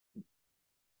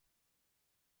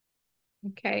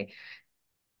Okay.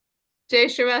 Jai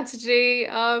Shri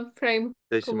Mataji, Prem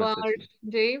Jai Shri Kumar Mataji.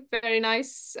 Ji, very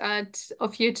nice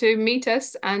of you to meet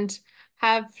us and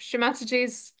have Shri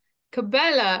Mataji's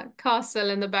Cabela Castle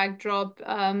in the backdrop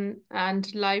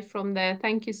and live from there.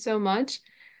 Thank you so much.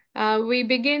 We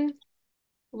begin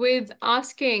with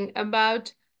asking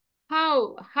about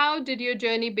how did your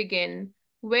journey begin?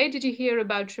 Where did you hear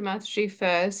about Shri Mataji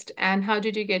first, and how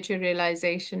did you get your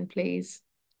realization, please?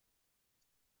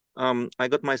 I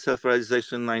got my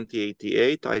self-realization in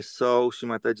 1988. I saw Shri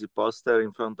Mataji poster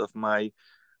in front of my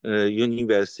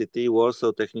university,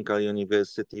 Warsaw Technical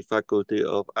University Faculty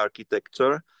of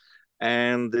Architecture,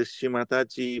 and the Shri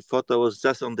Mataji photo was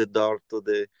just on the door to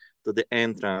the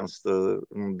entrance to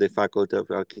the Faculty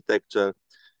of Architecture,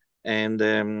 and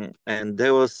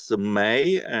there was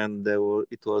May, and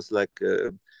it was like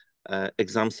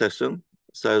exam session,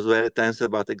 so I was very tense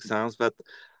about exams, but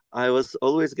I was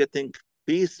always getting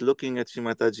peace looking at Shri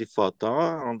Mataji photo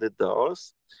on the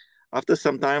doors. After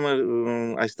some time,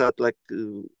 I start like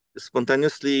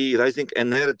spontaneously rising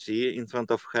energy in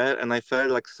front of her, and I felt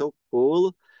like so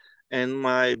cool, and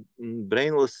my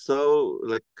brain was so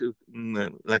like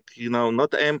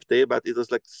not empty, but it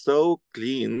was like so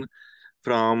clean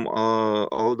from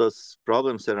all those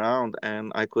problems around,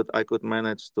 and I could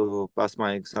manage to pass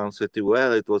my exams pretty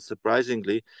well. It was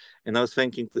surprisingly, and I was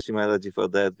thanking to Shimaraji for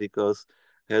that, because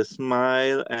her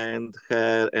smile and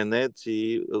her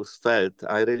energy was felt.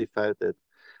 I really felt it.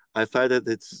 I felt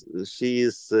that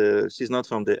she's not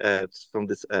from the earth, from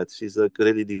this earth. She's a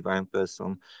really divine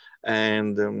person,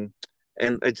 and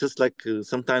I just like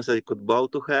sometimes I could bow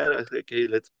to her. I say, okay,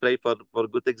 let's pray for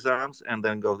good exams, and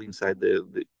then go inside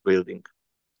the building.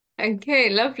 Okay,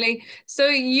 lovely. So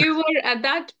you were at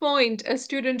that point a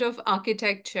student of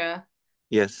architecture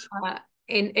Yes,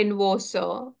 in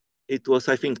Warsaw. it was,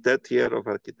 I think, that year of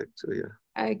architecture.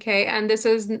 Yeah. Okay, and this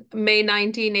is May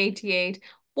 1988.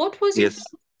 What was your Yes.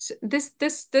 first,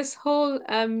 this whole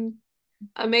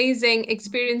amazing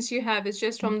experience you have is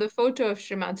just from the photo of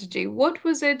Shri Mataji. What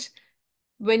was it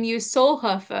when you saw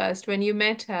her first, when you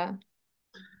met her?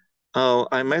 Oh,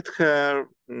 I met her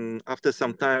after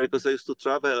some time, because I used to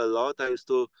travel a lot. I used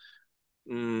to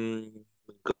um,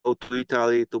 go to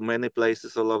Italy, to many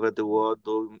places all over the world,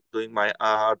 doing my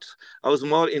art. I was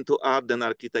more into art than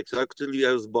architecture. Actually,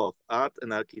 I was both art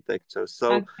and architecture.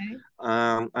 So Okay.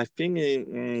 I think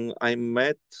I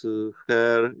met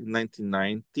her in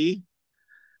 1990.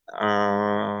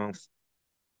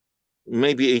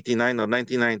 Maybe 89 or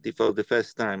 1990 for the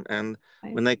first time. And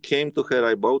Right. when I came to her,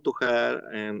 I bowed to her,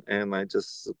 and I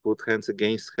just put hands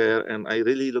against her, and I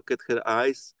really look at her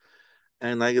eyes,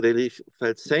 and I really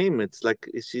felt same. It's like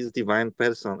she's divine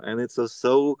person, and it's a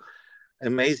so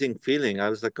amazing feeling. I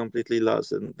was like completely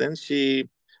lost. And then she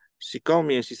called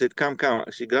me and she said, come, come.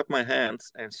 She grabbed my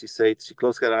hands and she said, she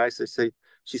closed her eyes.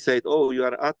 She said, oh, you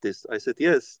are an artist. I said,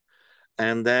 yes.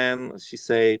 And then she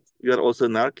said, you are also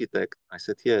an architect. I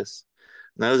said, yes.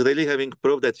 And I was really having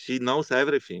proof that she knows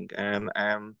everything. And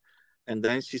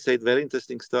then she said very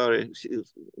interesting story. She,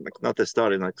 like not a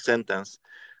story, like sentence.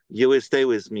 You will stay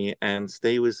with me and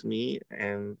stay with me,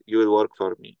 and you will work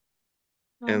for me.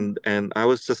 Oh. And I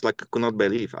was just like could not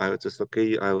believe. I was just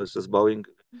okay. I was just bowing.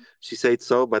 She said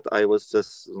so, but I was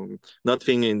just not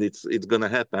thinking it's gonna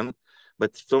happen.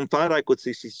 But from far I could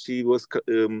see she was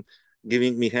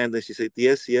giving me hand, and she said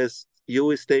yes, yes, you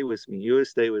will stay with me, you will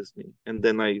stay with me. And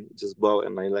then I just bow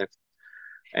and I left.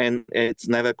 And it's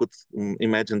never could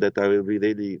imagine that I will be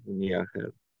really near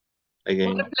her What a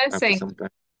again after blessing. some time.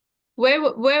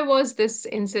 Where was this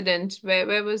incident?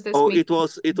 Where was this Oh, meeting?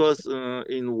 it was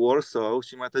in Warsaw.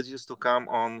 Shimataji used to come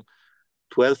on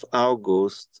 12th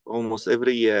August almost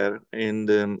every year, and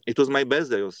it was my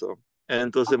birthday also. And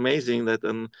it was amazing that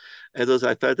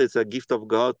I felt it's a gift of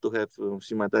God to have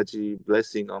Shimataji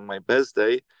blessing on my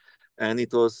birthday, and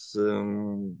it was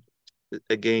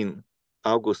again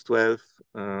August 12th,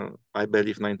 I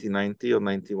believe 1990 or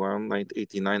 91,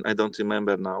 1989. I don't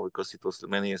remember now because it was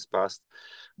many years past,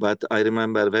 but I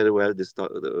remember very well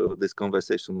this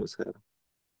conversation with her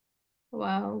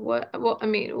Wow, what I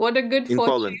mean, what a good in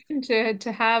Poland. fortune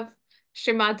to have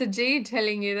Shri Mataji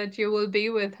telling you that you will be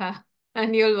with her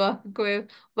and you'll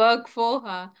work for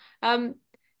her. Um,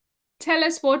 Tell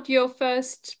us what your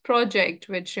first project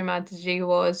with Shri Mataji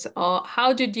was, or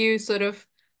how did you sort of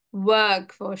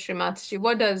work for Shri Mataji?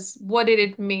 What did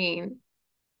it mean?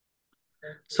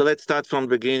 So let's start from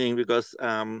the beginning, because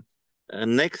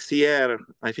next year,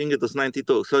 I think it was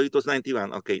 92. So it was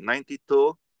 91. Okay,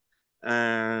 92.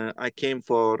 I came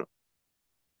for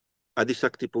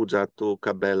Adishakti Puja to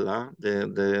Kabela.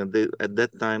 At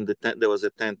that time, there was a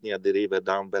tent near the river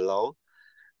down below.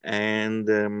 and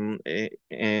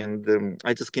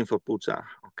I just came for puja,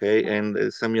 okay?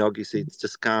 And some yogi said,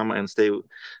 just come and stay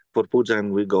for puja,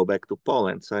 and we go back to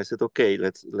Poland. So I said, okay,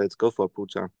 let's go for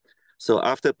puja. So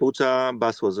after puja,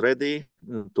 bus was ready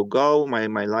to go. My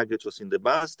luggage was in the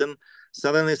bus. Then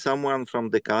suddenly someone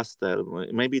from the castle,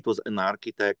 maybe it was an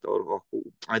architect or who,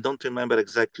 I don't remember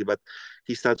exactly, but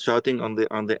he started shouting on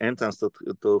the entrance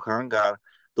to hangar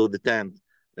to the tent.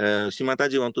 Shri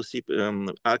Mataji want to see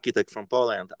architect from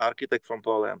Poland, architect from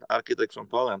Poland, architect from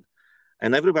Poland.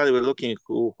 And everybody were looking,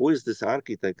 who is this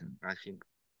architect? I think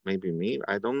maybe me,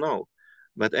 I don't know.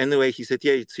 But anyway, he said,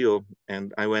 yeah, it's you.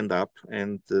 And I went up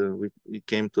and we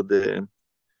came to the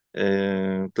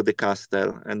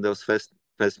castle, and there was first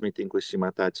meeting with Shri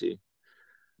Mataji.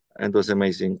 And it was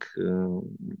amazing,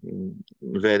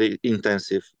 very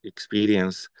intensive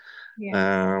experience.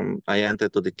 Yeah. I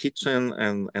entered to the kitchen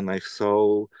and I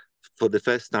saw for the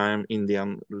first time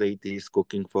Indian ladies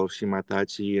cooking for Shri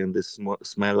Mataji and the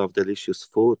smell of delicious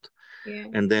food. Yeah.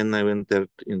 And then I entered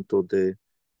into the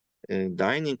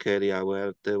dining area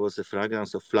where there was a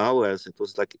fragrance of flowers. It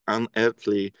was like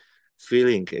unearthly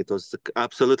feeling. It was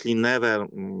absolutely never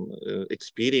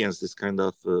experienced this kind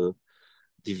of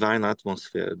divine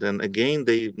atmosphere. Then again,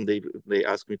 they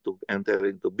asked me to enter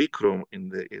into big room in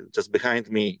the just behind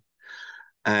me,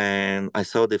 and I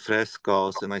saw the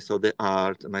frescoes and I saw the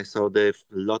art and I saw the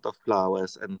lot of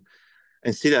flowers and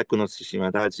still I could not see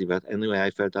Shimadaji, but anyway,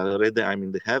 I felt already I'm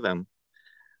in the heaven.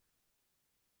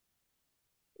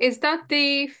 Is that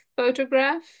the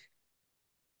photograph?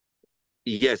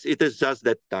 Yes, it is just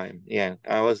that time. Yeah,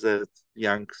 I was a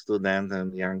young student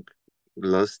and young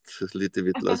lost, little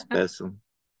bit lost person.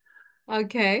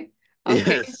 Okay. Okay.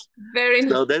 Yes. Very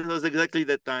nice. So that was exactly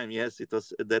that time. Yes, it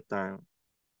was at that time.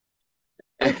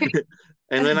 Okay.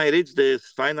 And when I reached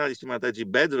this final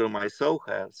Shimataji bedroom, I saw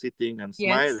her sitting and Yes.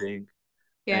 smiling.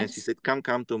 And she Yes. said,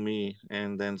 come to me.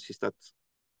 And then she started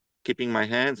keeping my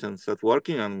hands and started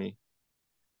working on me.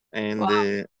 And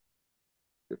Wow.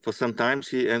 for some time,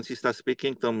 she started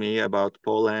speaking to me about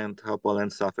Poland, how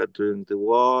Poland suffered during the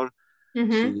war.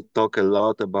 Mm-hmm. She talked a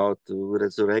lot about the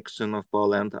resurrection of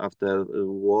Poland after the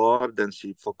war. Then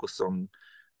she focused on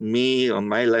me, on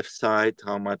my left side,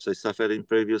 how much I suffered in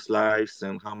previous lives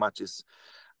and how much is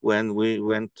when we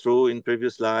went through in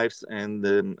previous lives. And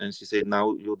she said,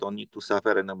 now you don't need to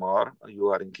suffer anymore. You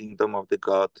are in kingdom of the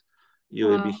God. You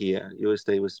will be Wow. here. You will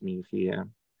stay with me here.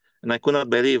 And I could not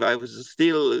believe I was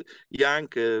still young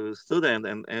student,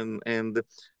 and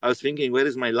I was thinking, where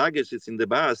is my luggage? It's in the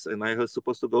bus, and I was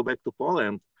supposed to go back to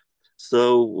Poland.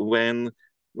 So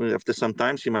after some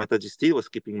time, Shimataji still was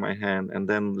keeping my hand, and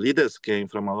then leaders came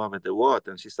from all over the world,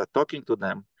 and she started talking to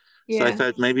them. So I Yeah.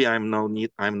 felt maybe I'm not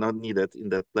needed in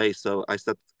that place. So I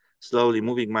started slowly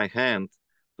moving my hand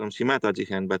from Shimataji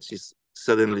hand, but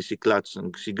suddenly she clutched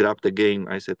and she grabbed again.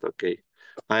 I said, okay,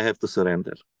 I have to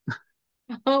surrender.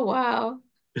 Oh, wow.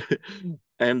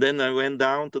 And then I went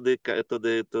down to the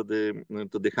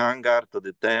hangar, to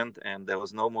the tent, and there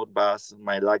was no more bus.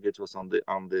 My luggage was on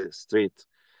the street,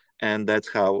 and that's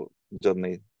how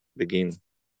journey began.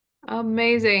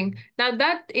 Amazing. Now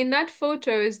that in that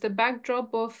photo is the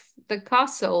backdrop of the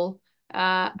castle,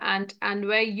 and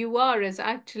where you are is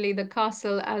actually the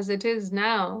castle as it is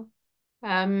now.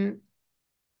 Um,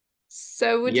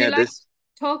 so would you Yeah, like this to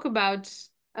talk about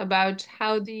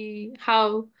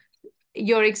how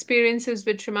your experiences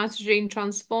with Shrimataji in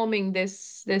transforming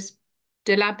this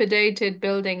dilapidated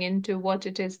building into what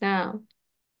it is now?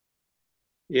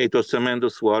 yeah, it was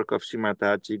tremendous work of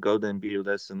Shimataji, Golden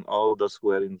Builders, and all those who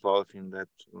were involved in that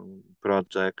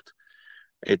project.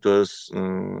 It was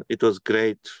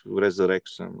great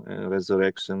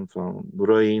resurrection from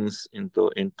ruins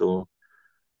into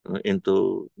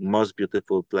most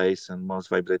beautiful place and most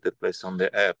vibrated place on the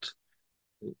earth.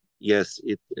 Yes,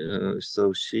 it.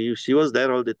 So she was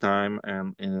there all the time,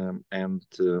 and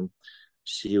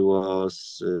she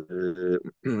was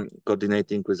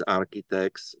coordinating with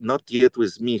architects. Not yet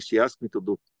with me. She asked me to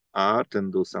do art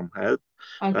and do some help,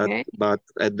 Okay. but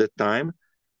at the time.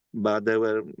 But there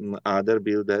were other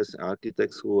builders,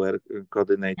 architects who were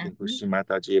coordinating with Mhm.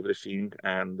 Shimataji everything,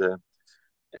 and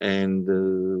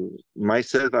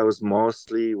myself, I was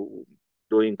mostly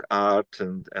doing art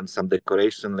and some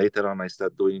decoration. Later on, I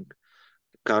started doing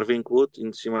carving wood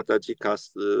in Shimataji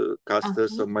caster.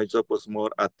 So Uh-huh. my job was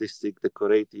more artistic,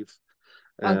 decorative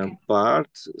Okay. part.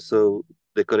 So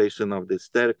decoration of the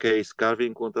staircase,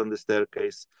 carving wood on the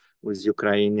staircase with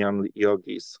Ukrainian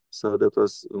yogis. So that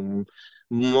was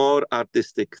more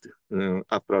artistic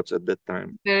approach at that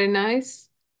time. Very nice.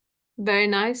 Very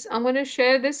nice. I'm going to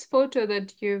share this photo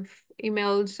that you've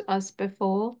emailed us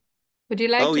before. Would you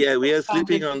like Oh to yeah, we talk are about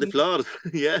sleeping it, on the please? floor.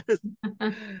 Yes.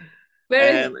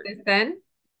 Where is And this then?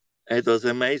 it was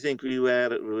amazing. We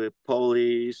were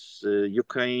Polish,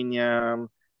 Ukrainian,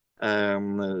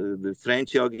 the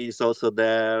French yogi is also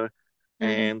there,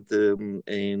 Hmm.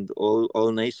 and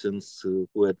all nations who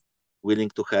were willing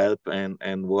to help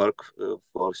and work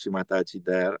for Shri Mataji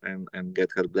there and get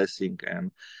her blessing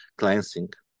and cleansing.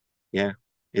 Yeah,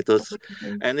 it was,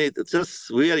 Amazing. and it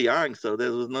just we are young, so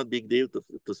that was not big deal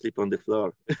to sleep on the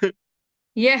floor.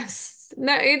 Yes.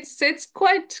 No, it's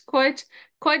quite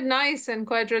nice and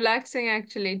quite relaxing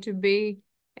actually to be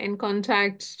in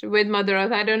contact with Mother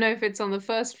Earth. I don't know if it's on the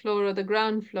first floor or the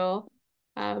ground floor,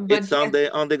 It's but yes.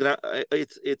 on the ground.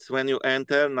 It's when you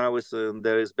enter now.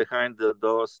 There is behind the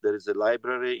doors. There is a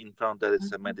library in front. There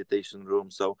is a meditation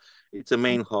room. So it's a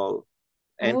main hall.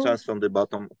 Oh, Entrance from the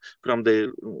bottom, from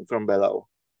below.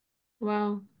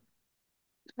 wow.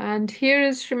 And here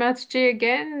is Shrimataji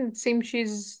again. It seems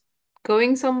she's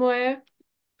going somewhere.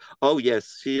 Oh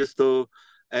yes, she used to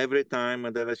every time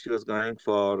whenever she was going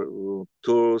for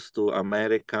tours to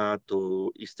America,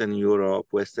 to Eastern Europe,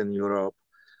 Western Europe,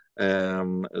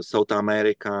 South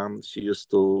America. She used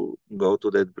to go to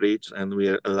that bridge, and we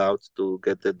are allowed to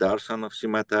get the darshan of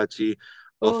Shimataji,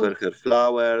 Oh, offer her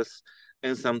flowers,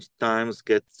 and sometimes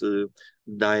get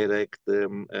direct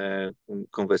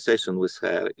conversation with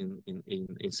her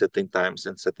in certain times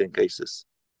and certain cases.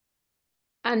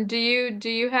 and do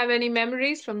you have any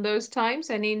memories from those times?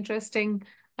 Any interesting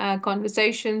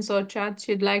conversations or chats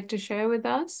you'd like to share with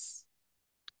us?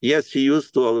 Yes, she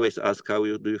used to always ask, "How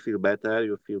you do? You feel better?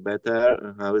 You feel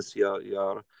better? How is your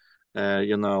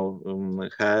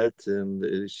health?"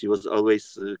 And she was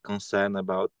always concerned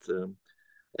about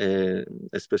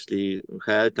especially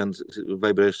health and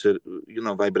vibration,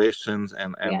 vibrations Yeah,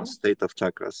 and state of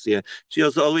chakras. Yeah, she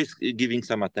was always giving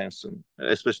some attention,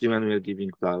 especially when we were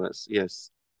giving flowers.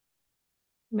 Yes,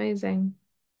 amazing.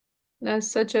 There's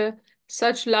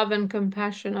such love and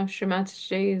compassion of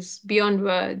Shrimataji is beyond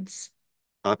words.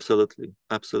 absolutely,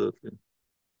 absolutely.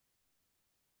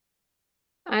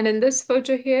 And in this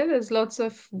photo here, there's lots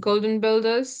of golden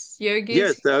builders, yogis.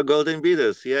 Yes, there are golden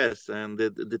beaters. Yes, and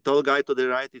the tall guy to the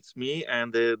right, it's me,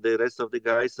 and the rest of the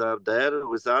guys are there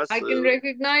with us. I can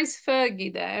recognize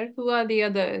Fergie there. Who are the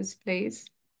others, please?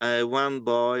 One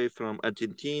boy from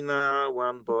Argentina,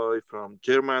 one boy from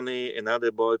Germany,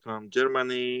 another boy from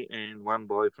Germany, and one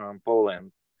boy from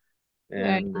Poland.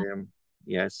 Very And nice.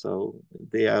 yeah, so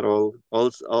they are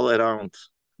all around.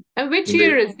 And which In the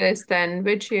year is this then?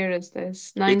 Which year is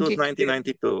this? It was 92.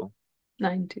 1992.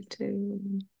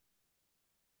 92.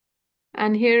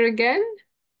 And here again?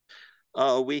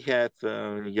 Oh, we have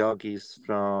yogis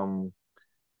from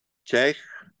Czech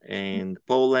and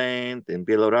Poland and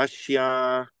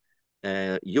Belarusia,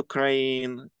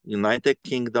 Ukraine, United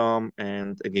Kingdom,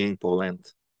 and again Poland.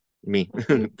 Me,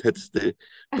 that's the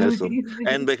person.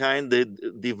 And Amazing. behind the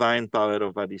divine power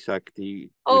of Adishakti,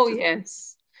 Oh, which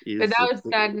yes. is Without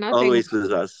that, nothing. always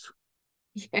with us.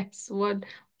 Yes,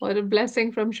 what a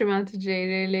blessing from Shrimataji,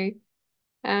 really.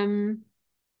 Um,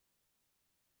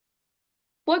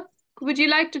 what would you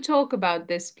like to talk about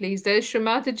this, please? There's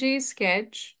Shrimataji's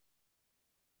sketch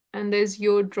and there's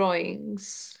your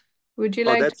drawings. Would you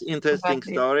Oh, like to that's talk interesting about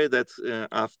it? story. That's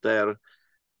after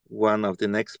one of the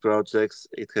next projects.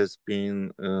 It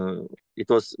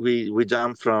was we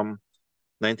jumped from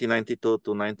 1992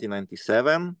 to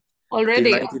 1997 till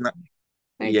Already? 19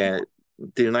 Okay. yeah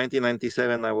till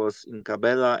 1997 I was in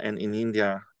Cabela and in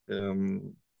India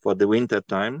for the winter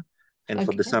time and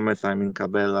for the Okay. summertime in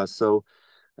Cabela. So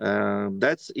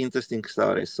that's interesting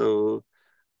story. So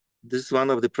this is one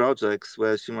of the projects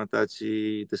where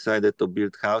Shimataji decided to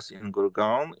build house in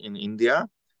Gurgaon in India,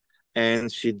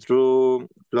 and she drew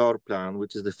floor plan,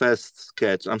 which is the first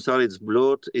sketch. I'm sorry, it's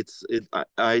blurred.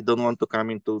 I don't want to come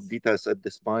into details at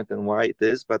this point and why it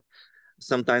is, but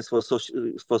sometimes for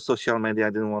social media,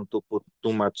 I didn't want to put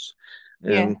too much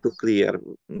Yeah. too clear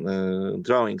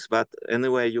drawings. But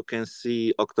anyway, you can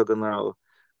see octagonal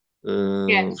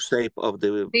Yes. shape of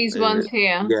the These ones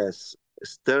here. yes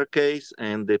staircase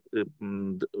and the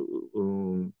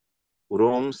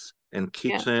rooms and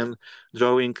Yeah. kitchen,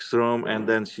 drawings room, and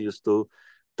then she used to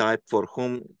type for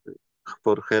whom,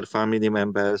 for her family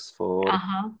members, for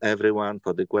Uh-huh. everyone,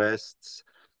 for the guests.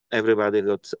 Everybody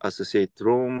got associate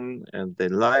room and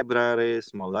then library,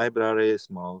 small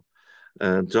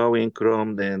drawing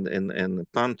room, and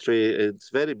pantry. It's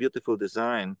very beautiful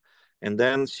design. And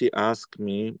then she asked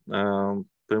me,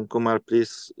 Prem Kumar,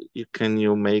 please, can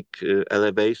you make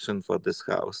elevation for this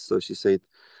house? So she said,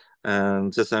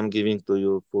 and just I'm giving to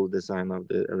you full design of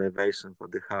the elevation for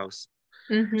the house.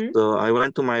 Mm-hmm. So I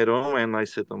went to my room and I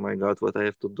said, "Oh my God, what I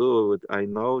have to do?" I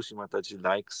know Shri Mataji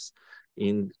likes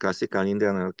in classical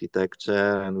Indian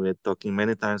architecture, and we are talking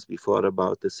many times before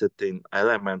about the certain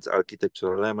elements,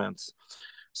 architectural elements.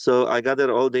 So I gathered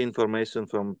all the information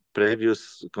from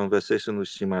previous conversation with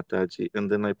Shri Mataji,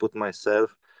 and then I put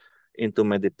myself into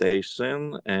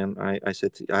meditation, and I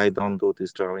said, "I don't do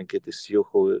this drawing. It is you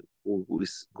who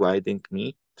is guiding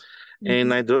me." Mm-hmm.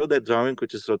 And I drew that drawing,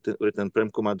 which is written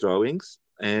Prem Kumar drawings,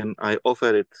 and I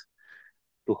offer it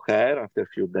to her after a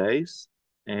few days.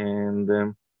 And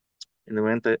I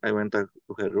went to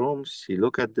her room. She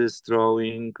looked at this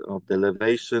drawing of the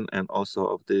elevation and also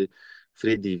of the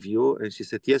 3D view, and she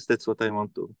said, "Yes, that's what I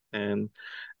want to." And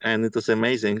it was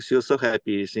amazing. She was so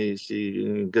happy.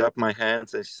 She grabbed my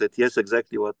hands and she said, "Yes,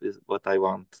 exactly what I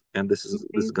want, and this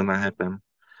is gonna Amazing. happen."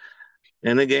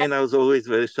 And again, I was always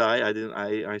very shy. I didn't.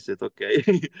 I said, "Okay,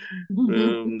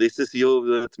 this is you,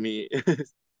 not me."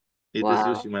 It is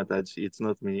you, Wow. Shimataji. It's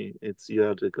not me. It's you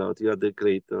are the God. You are the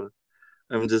creator.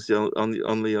 I'm just the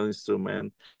only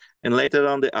instrument. And later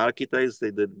on, the architects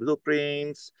they did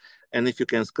blueprints. And if you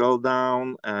can scroll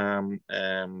down,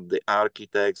 the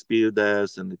architects,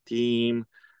 builders, and the team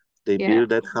they Yeah. build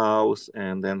that house.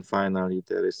 And then finally,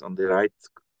 there is on the right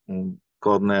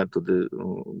corner to the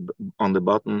on the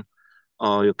bottom,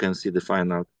 oh, you can see the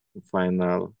final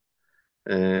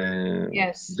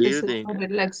Yes, this is building. what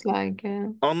it looks like. Yeah.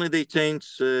 Only they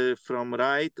changed from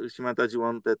right. Shimataji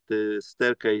wanted the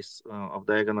staircase of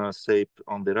diagonal shape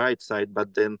on the right side,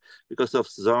 but then because of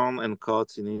zone and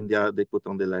codes in India, they put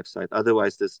on the left side.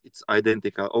 Otherwise, it's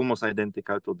identical, almost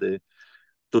identical to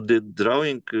the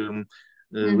drawing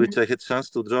Mm-hmm. which I had chance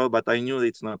to draw, but I knew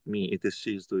it's not me. It is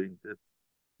she's doing it.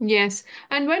 Yes.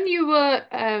 And when you were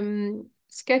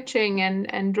sketching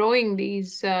and drawing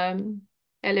these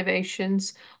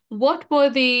elevations, what were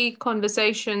the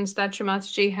conversations that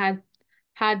Shamathji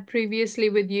had previously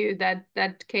with you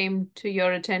that came to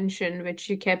your attention, which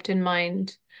you kept in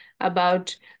mind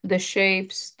about the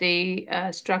shapes, the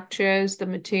structures, the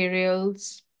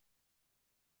materials?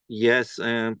 Yes,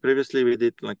 and previously we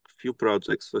did like few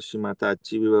projects for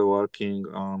Shimatachi. We were working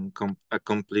on a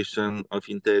completion of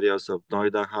interiors of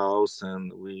Noida House,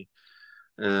 and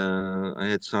I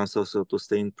had chance also to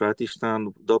stay in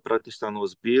Pratishthan. Though Pratishthan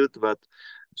was built, but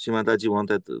Shimataji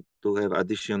wanted to have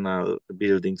additional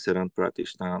buildings around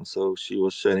Pratishthan, so she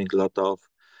was sharing a lot of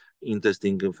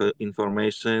interesting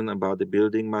information about the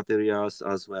building materials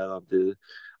as well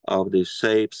of the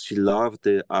shapes. She loved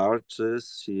the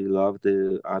arches. She loved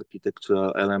the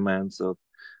architectural elements of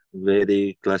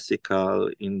very classical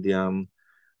Indian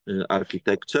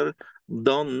architecture,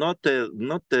 though not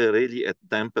really a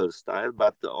temple style,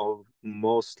 but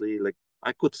mostly like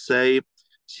I could say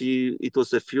it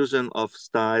was a fusion of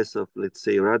styles of, let's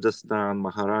say, Rajasthan,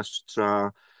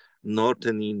 Maharashtra,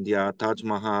 Northern India, Taj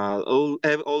Mahal,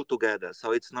 all together.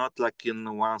 So it's not like in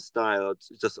one style; it's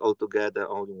just all together,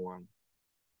 all in one.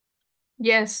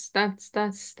 Yes, that's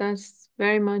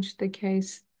very much the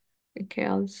case. Okay,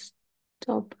 I'll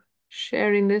stop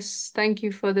sharing this. Thank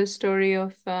you for the story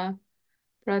of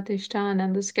Pratishthan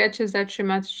and the sketches that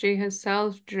Shimatji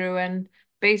herself drew, and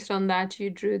based on that, you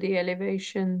drew the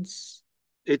elevations.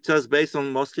 It was based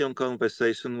on mostly on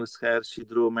conversation with her. She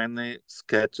drew many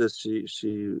sketches.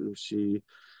 She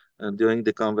during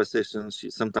the conversation,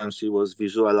 sometimes she was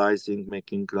visualizing,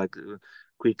 making like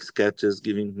quick sketches,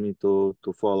 giving me to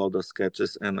follow the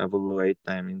sketches and evaluate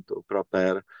them into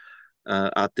proper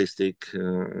artistic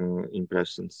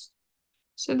impressions.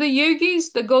 So the yogis,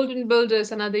 the golden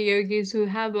builders, and other yogis who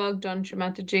have worked on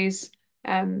Shimataji's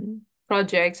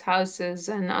projects, houses,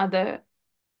 and other,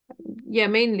 yeah,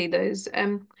 mainly those.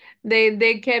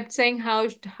 They kept saying how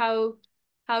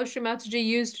Shrimataji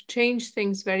used to change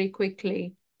things very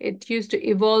quickly. It used to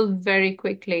evolve very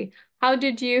quickly. How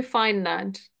did you find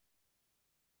that?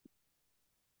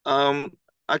 Um,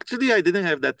 Actually, I didn't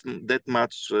have that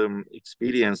much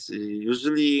experience.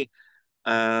 Usually,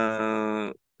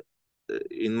 uh,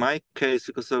 in my case,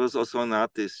 because I was also an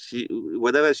artist,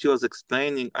 whatever she was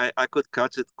explaining, I could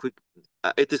catch it quick.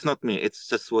 It is not me. It's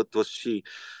just what was she.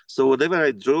 So whatever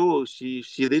I drew, she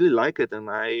really liked it, and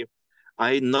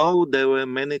I know there were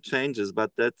many changes,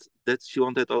 but that she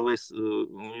wanted always,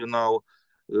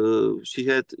 she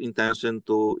had intention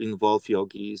to involve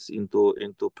yogis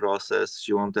into process.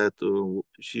 She wanted to.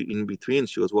 She in between.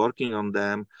 She was working on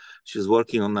them. She was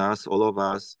working on us, all of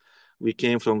us. We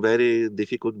came from very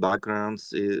difficult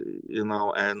backgrounds, and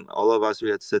all of us we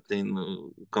had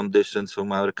certain conditions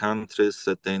from our countries,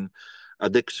 certain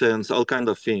addictions, all kind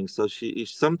of things. So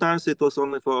sometimes it was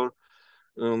only for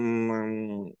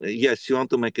yes, you want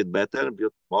to make it better,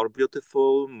 more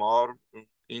beautiful, more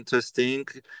interesting.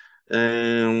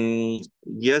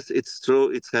 Yes, it's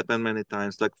true. It's happened many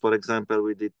times. Like for example,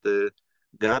 we did the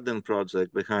garden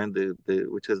project behind the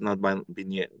which has not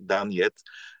been yet, done yet.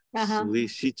 So Uh-huh.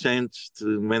 she changed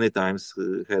many times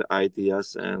her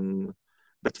ideas, and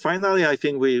but finally I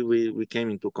think we came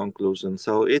into conclusion.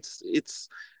 So it's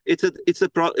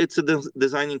a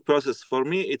designing process for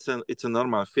me. It's a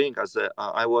normal thing. As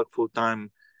I work full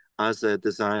time as a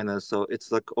designer, so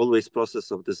it's like always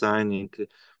process of designing.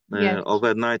 Yes.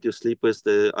 Overnight you sleep with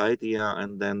the idea,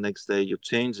 and then next day you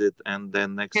change it, and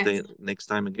then Yes. next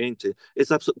time again.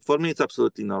 It's for me. It's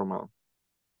absolutely normal.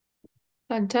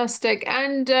 Fantastic.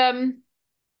 And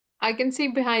I can see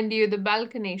behind you the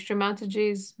balcony, Shri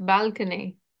Mataji's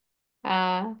balcony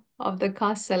of the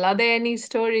castle. Are there any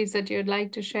stories that you'd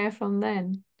like to share from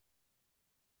then?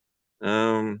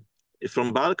 Um,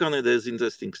 from balcony, there's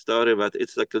interesting story, but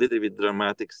it's like a little bit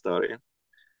dramatic story.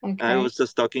 I Okay. was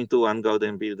just talking to one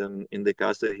golden builder in the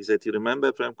castle. He said, "You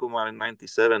remember Prem Kumar in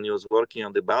 '97? He was working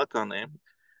on the balcony,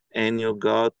 and you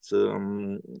got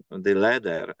the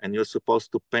ladder, and you're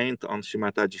supposed to paint on Shri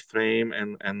Mataji frame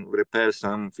and repair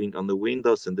something on the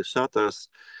windows and the shutters.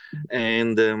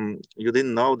 And you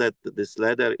didn't know that this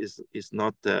ladder is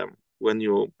not when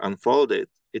you unfold it,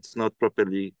 it's not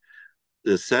properly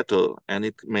settle, and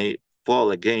it may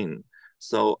fall again.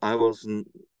 So I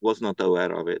was not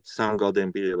aware of it. Some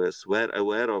golden believers were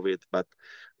aware of it, but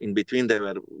in between they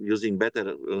were using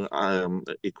better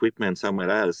equipment somewhere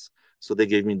else. So they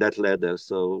gave me that ladder.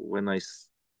 So when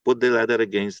put the ladder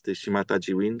against the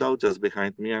Shimataji window just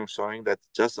behind me, I'm showing that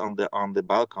just on the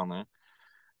balcony,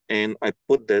 and I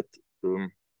put that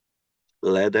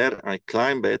ladder. I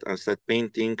climb it and start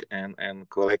painting and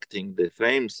collecting the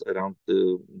frames around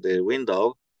the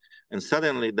window, and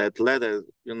suddenly that ladder,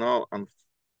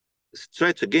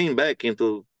 stretch again back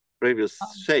into previous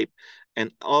shape,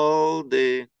 and all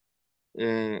uh,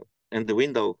 and the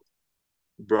window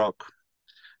broke.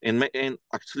 And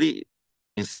actually,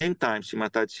 in same time,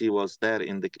 Shimatachi was there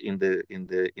in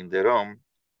the room,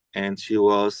 and she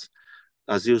was,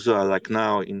 as usual, like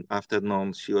now in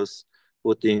afternoon, she was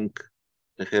putting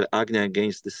her Agnya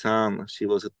against the sun. She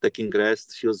was taking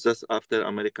rest. She was just after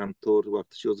American tour.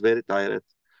 She was very tired.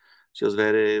 She was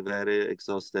very, very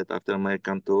exhausted after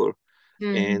American tour,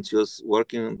 Mm. and she was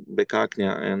working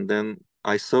Bekaknya. And then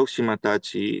I saw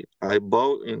Shimatachi. I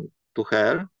bowed to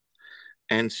her,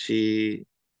 and she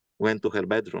went to her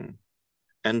bedroom.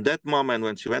 And that moment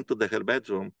when she went to her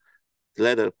bedroom, the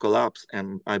ladder collapsed,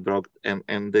 and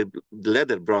and the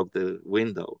ladder broke the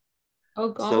window.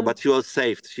 Oh So, God. but she was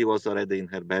saved. She was already in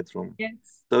her bedroom.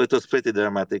 Yes. So it was pretty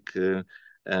dramatic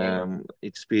Yeah.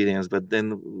 experience. But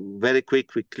then very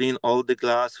quick, we clean all the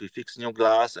glass, we fix new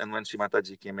glass, and when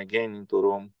Shimataji came again into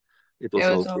room, it It was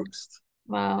all was all. fixed.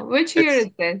 Wow. Which year It's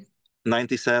is this?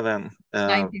 97.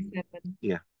 97.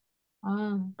 Yeah,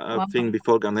 Ah, I think wow.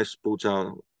 before Ganesh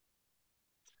Puja.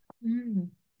 Mm.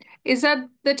 Is that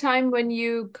the time when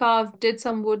you did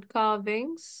some wood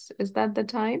carvings? Is that the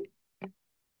time?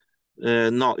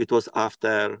 No, it was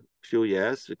after few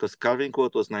years, because carving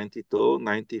wood was 92,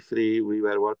 93 we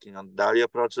were working on Dahlia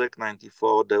project,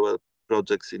 94 there were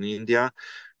projects in India,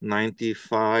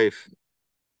 95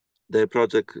 the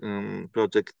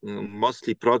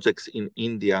mostly projects in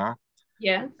India,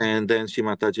 Yes. and then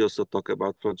Shimataji also talked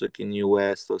about project in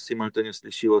US. So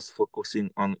simultaneously, she was focusing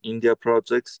on India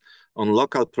projects, on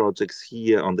local projects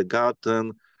here on the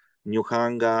garden, New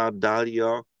Hangar,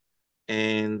 Dalio,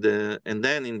 and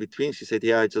then in between she said,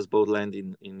 "Yeah, I just bought land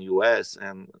in US,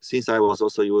 and since I was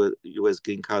also US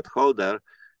green card holder,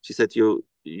 she said you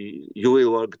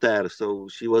will work there." So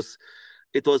she was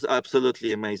it was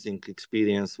absolutely amazing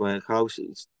experience when how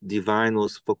Divine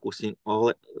was focusing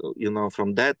all,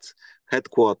 from that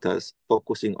headquarters,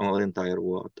 focusing on the entire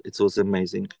world. It was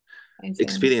amazing Amazing.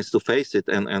 experience to face it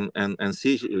and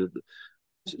see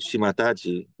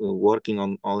Shimataji working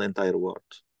on all entire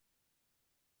world.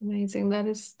 Amazing.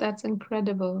 That's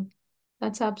incredible.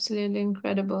 That's absolutely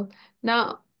incredible.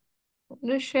 Now, I'm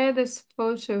going to share this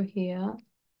photo here.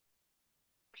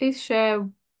 Please share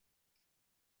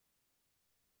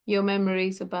your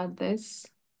memories about this.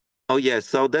 Oh yes,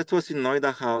 so that was in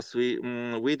Noida House.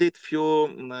 We did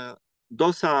few.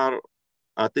 Those are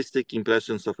artistic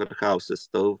impressions of her houses.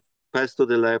 So first to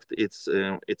the left, it's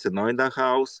a Noida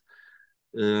house.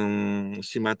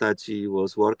 Shimatachi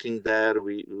was working there.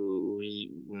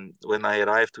 When I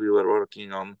arrived, we were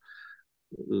working on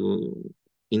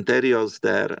interiors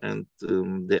there, and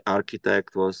the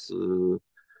architect was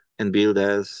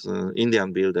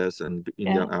Indian builders and Yeah.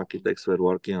 Indian architects were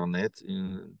working on it.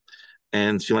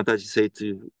 and Shri Mataji said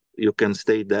you can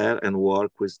stay there and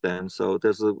work with them. So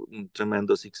there's a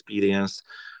tremendous experience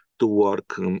to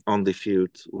work on the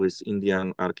field with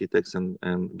Indian architects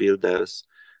and builders.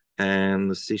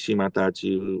 And Shri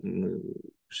Mataji,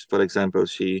 for example,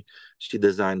 she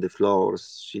designed the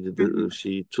floors.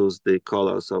 She chose the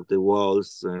colors of the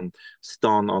walls and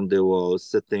stone on the walls,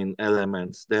 certain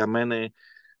elements. There are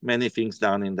many things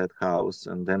done in that house.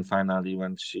 And then finally,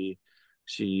 when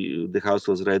the house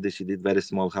was ready, she did very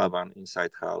small Havan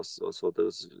inside house. Also, there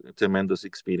was a tremendous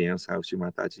experience how Shri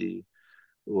Mataji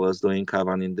was doing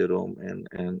Havan in the room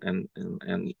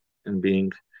and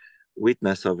being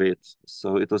witness of it.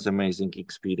 So it was amazing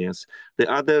experience. The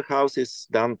other house is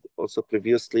done also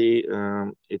previously.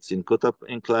 It's in Kutub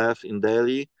Enclave in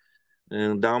Delhi.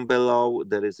 And down below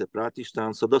there is a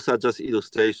Pratishthan. So those are just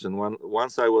illustration.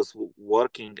 Once I was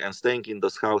working and staying in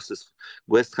those houses,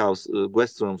 guest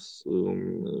rooms,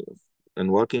 and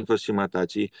working for Shri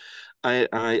Mataji,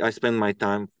 I spend my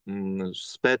time,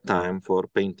 spare time for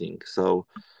painting. So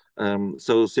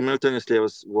simultaneously I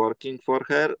was working for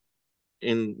her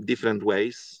in different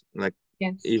ways, like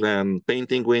Yes. even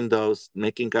painting windows,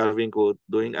 making carving wood,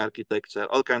 doing architecture,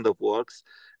 all kind of works.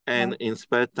 And Wow. in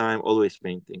spare time, always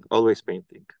painting, always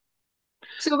painting.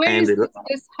 So where And is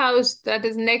this house that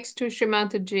is next to Shri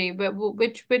Mataji?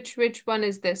 Which one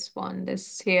is this one?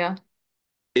 This here?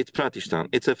 it's Pratishthan.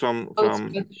 It's a Oh, it's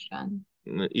from Pratishthan.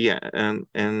 yeah, and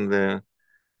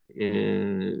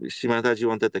Shri Mataji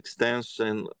wanted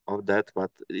extension of that,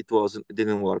 but it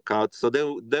didn't work out. So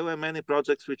there were many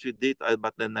projects which we did,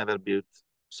 but they never built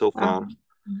so far.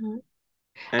 Mhm.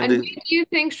 And And where do you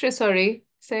think Shri, sorry,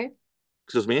 say?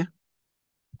 excuse me.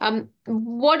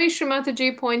 What is Shri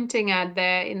Mataji pointing at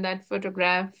there in that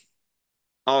photograph?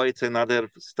 Oh, it's another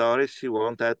story. She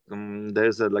wanted.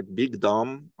 There's a like big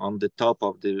dome on the top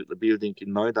of the building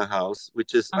in Noida House,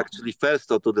 which is actually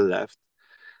first or to the left.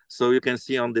 So you can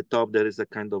see on the top there is a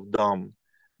kind of dome,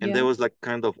 and there Yeah. was like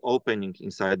kind of opening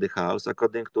inside the house.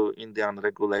 According to Indian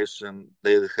regulation,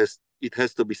 it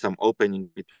has to be some opening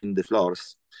between the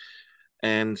floors,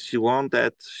 and she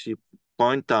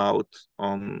point out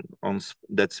on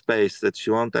that space that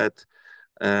she wanted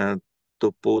uh,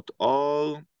 to put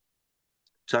all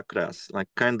chakras, like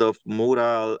kind of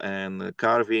mural and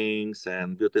carvings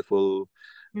and beautiful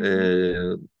Hmm.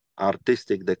 uh,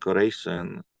 artistic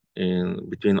decoration in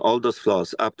between all those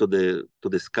floors up to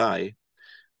the sky,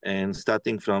 and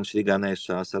starting from Sri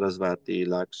Ganesha, Saraswati,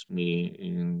 Lakshmi,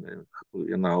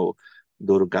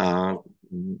 Durga,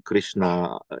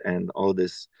 Krishna, and all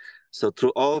this. So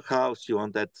through all house, she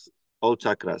wanted all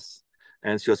chakras,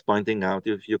 and she was pointing out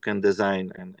if you can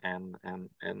design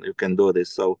and you can do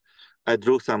this. So I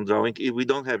drew some drawing. We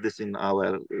don't have this in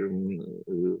our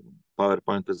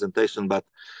PowerPoint presentation, but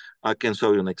I can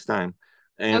show you next time.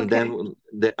 And Okay. then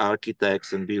the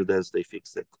architects and builders, they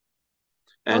fixed it.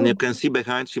 And you Oh, can see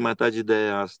behind Shri Mataji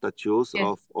there are statues yes.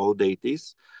 of all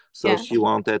deities. So Yeah. she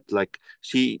wanted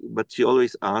but she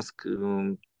always asked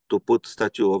to put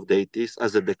statue of deities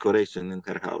as a decoration in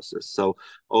her houses. So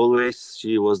always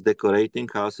she was decorating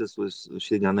houses with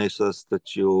Shri Ganesha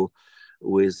statue,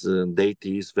 with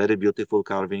deities, very beautiful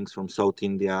carvings from South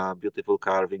India, beautiful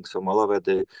carvings from all over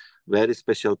the very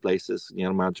special places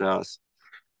near Madras.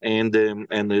 And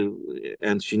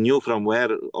she knew from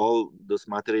where all those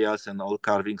materials and all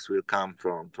carvings will come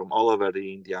from all over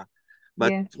the India.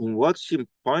 But Yeah. what she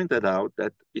pointed out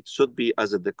that it should be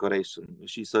as a decoration.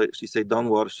 She said don't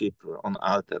worship on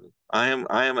altar. I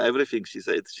am everything. She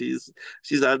said she's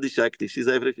Adishakti. She's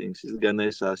everything. She's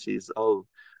Ganesha. She's all.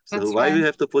 So That's why we right.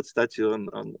 have to put statue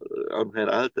on her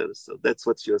altar? So that's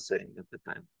what she was saying at the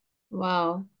time.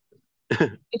 Wow.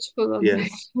 Beautiful of that.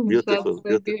 Yes, That's beautiful, so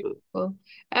beautiful. beautiful.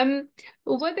 Um,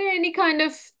 were there any kind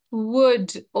of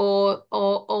wood or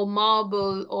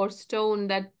marble or stone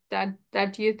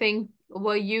that you think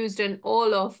were used in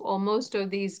all of or most of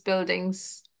these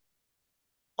buildings?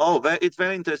 Oh, it's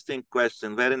very interesting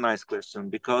question. Very nice question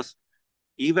because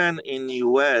even in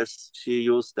US she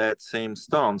used that same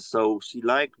stone. So she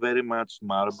liked very much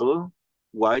marble,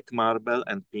 white marble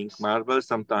and pink marble.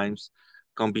 Sometimes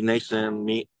combination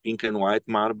pink and white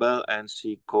marble, and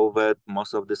she covered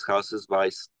most of these houses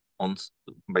on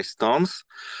by stones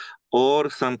or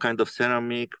some kind of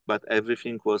ceramic, but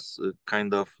everything was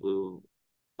kind of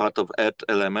part of earth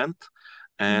element,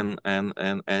 Mhm.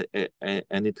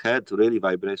 and it had really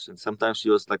vibration. Sometimes she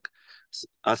was like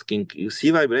asking, you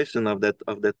see vibration of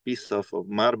that piece of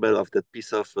marble, of that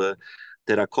piece of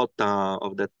terracotta,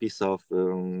 of that piece of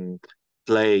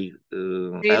clay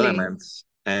Really? elements,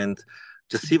 and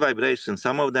just see vibration.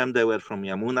 Some of them they were from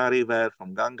Yamuna River,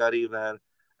 from Ganga River,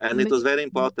 And it was very Amazing.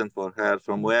 important for her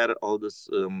from where all this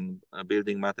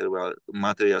building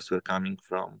materials were coming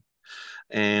from.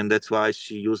 And that's why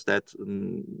she used that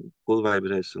cool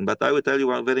vibration. But I will tell you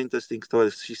one very interesting story.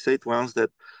 She said once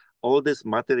that all these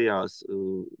materials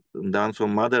done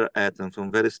from Mother Earth and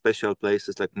from very special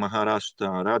places like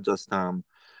Maharashtra, Rajasthan,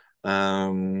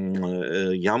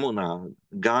 Yamuna,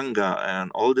 Ganga,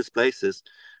 and all these places,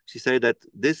 she said that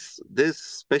this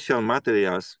special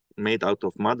materials made out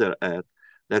of Mother Earth,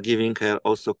 they're giving her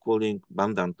also cooling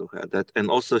bandhan to her. That and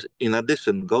also in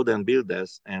addition, golden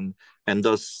builders and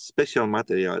those special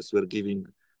materials were giving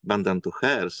bandhan to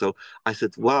her. So I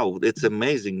said, wow, it's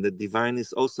amazing. The divine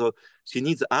is also she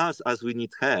needs us as we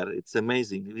need her. It's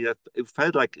amazing. It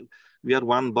felt like we are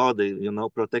one body,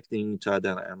 protecting each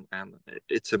other, and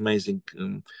it's amazing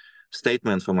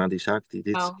statement from Adishakti.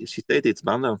 Wow. She said it's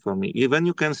bandhan for me. Even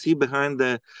you can see behind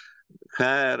the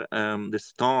hair, the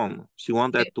stone. She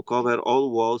wanted to cover all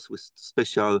walls with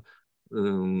special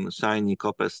shiny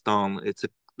copper stone. It's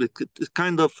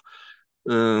kind of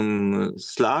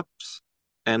slabs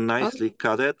and Oh, nicely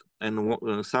cutted,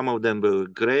 and some of them were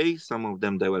gray, some of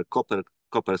them they were copper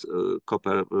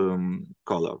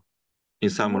color. In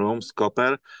some oh, rooms,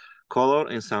 copper color.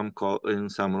 In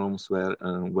some rooms were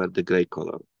the gray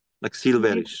color, like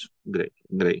amazing. silverish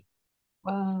gray.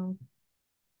 Wow.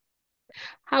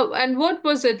 How and what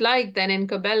was it like then in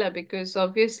Kabela? Because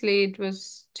obviously it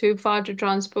was too far to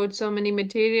transport so many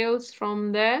materials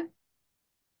from there,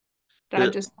 Uh, to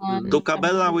Rajasthan.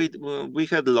 Cabela, we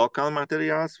had local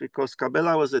materials because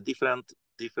Cabela was a different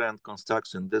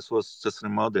construction. This was just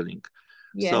remodeling.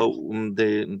 Yes, So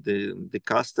the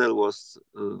castle was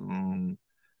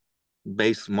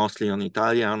based mostly on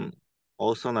Italian,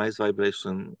 also nice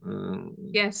vibration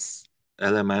yes.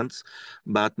 elements,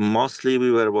 but mostly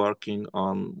we were working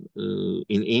on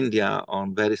in India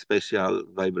on very special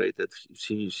vibrated.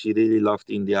 She really loved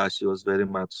India. She was very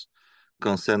much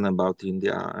concerned about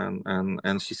India,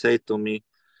 and she said to me,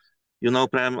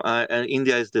 Prem,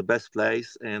 India is the best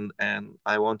place, and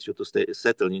I want you to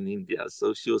settle in India.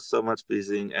 So she was so much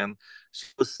pleasing, and she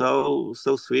was so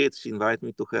sweet. She invited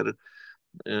me to her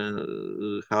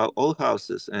all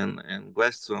houses and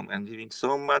guest room, and giving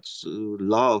so much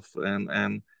love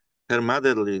and her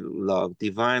motherly love,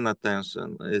 divine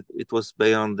attention. It was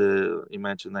beyond the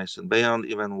imagination, beyond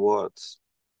even words.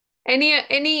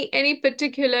 Any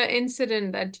particular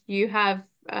incident that you have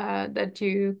that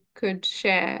you could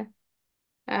share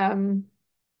um,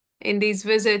 in these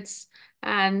visits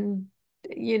and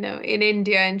in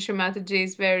India in Shri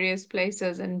Mataji's various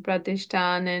places in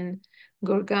Pratishthan and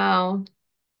Gurgaon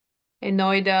in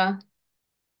Noida.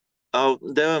 Oh,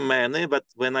 there are many, but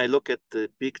when I look at the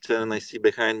picture and I see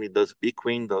behind me those big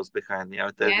windows behind me,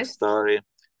 I'll tell you a Yes. story.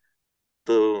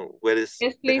 To where is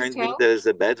Yes, please behind me tell. there is a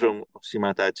Yeah. bedroom of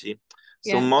Shimataji.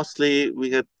 So Yeah. mostly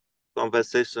we had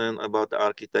conversation about the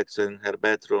architecture in her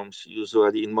bedroom. She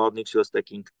usually in morning she was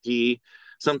taking tea.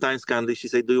 Sometimes Candy, she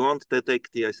said, "Do you want to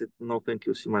take tea?" I said, "No, thank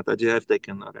you, Shimataji. I've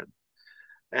taken already."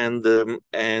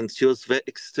 And she was very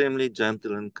extremely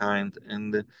gentle and kind.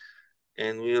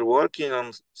 And we were working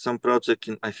on some project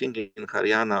in I think in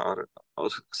Haryana or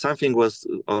something was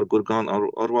or Gurgaon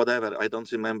or whatever. I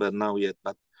don't remember now yet.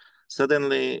 But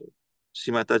suddenly,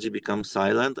 Shimataji becomes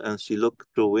silent and she looked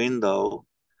through window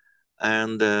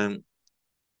and um,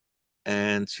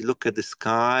 and she looked at the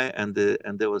sky and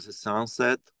there was a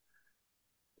sunset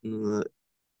uh,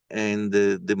 and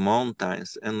the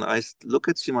mountains. And look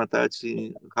at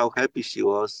Shimataji, how happy she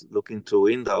was looking through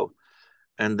window.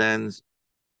 And then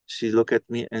she looked at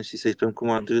me and she said, Prem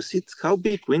Kumar, do you see how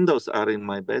big windows are in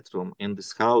my bedroom in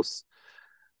this house?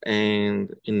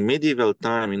 And in medieval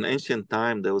time, in ancient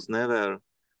time, there was never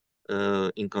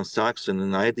in construction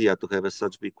an idea to have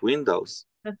such big windows.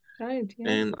 That's right. Yeah.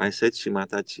 And I said,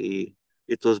 Shimatachi,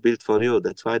 it was built for you.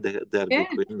 That's why they are big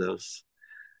Yeah. windows.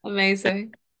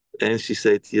 Amazing. And she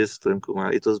said, yes, Prem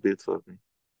Kumar, it was built for me.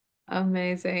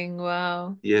 Amazing.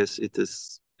 Wow. Yes, it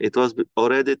is. It was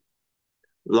already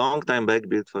long time back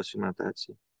built for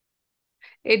Shimatachi.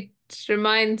 It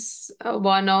reminds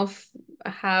one of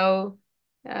how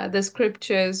the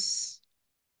scriptures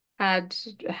had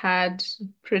had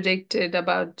predicted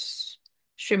about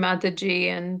Shri Mataji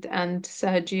and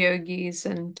Sahaja yogis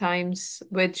and times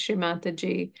with Shri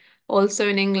Mataji. Also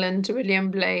in England, William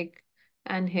Blake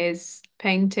and his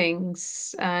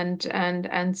paintings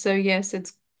and so yes,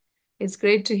 it's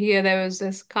great to hear there was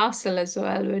this castle as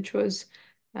well, which was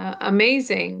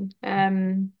amazing.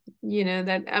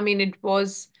 That I mean, it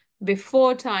was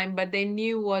before time, but they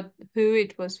knew who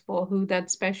it was for, who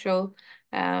that special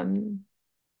um,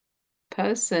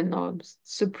 person or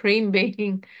supreme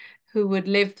being who would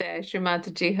live there, Shri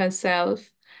Mataji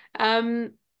herself.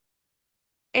 Um,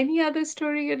 any other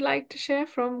story you'd like to share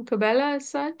from Kabela as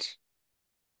such?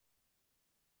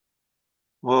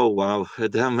 Oh wow,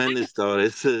 there are many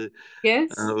stories.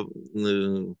 Yes. Uh,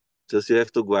 uh, just you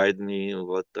have to guide me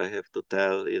what I have to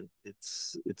tell.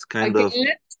 It's kind Okay, of.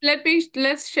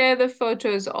 let's share the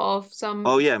photos of Oh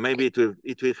some yeah, maybe it will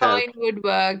help. fine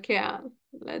woodwork. Yeah,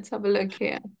 let's have a look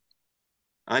here.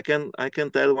 I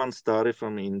can tell one story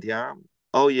from India.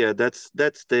 Oh yeah, that's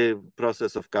the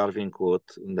process of carving wood.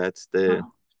 That's the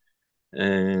Wow.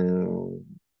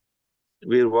 uh,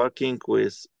 we're working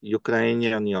with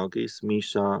Ukrainian yogis,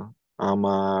 Misha,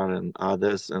 Amar, and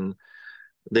others, and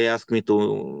they asked me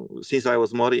to, since I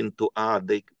was more into art,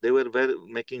 they were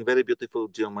making very beautiful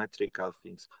geometrical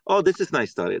things. Oh, this is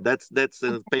nice story. That's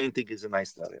painting is a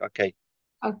nice story. Okay,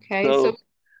 Okay, so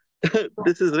so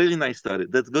this is really nice story.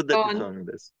 That's good go that you on. told me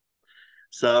this.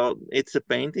 So it's a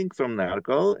painting from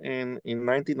Nargol, and in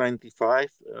 1995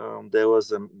 there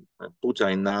was a puja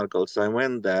in Nargol. So I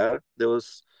went there. There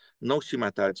was no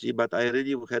Shimataji, but I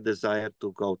really had desire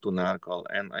to go to Nargol,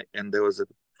 and there was a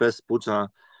first puja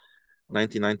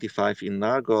 1995 in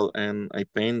Nargol, and I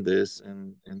painted this,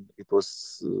 and it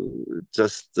was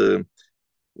just a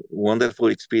wonderful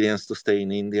experience to stay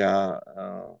in India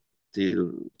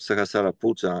till Sahasrara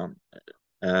Puja,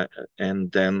 uh,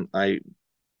 and then I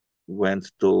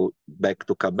went to back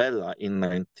to Kabela in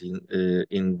 19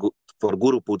 for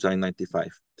Guru Puja in 95.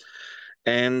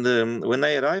 And when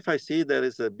I arrive, I see there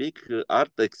is a big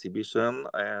art exhibition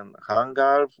and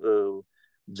hangar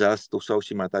just to show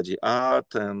Shimataji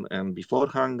art. And before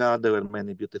hangar, there were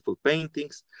many beautiful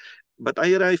paintings. But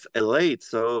I arrived late,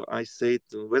 so I said,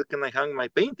 where can I hang my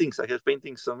paintings? I have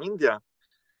paintings from India.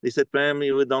 They said, Prem,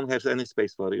 we don't have any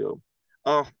space for you.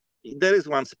 Oh, there is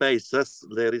one space. Just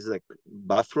there is like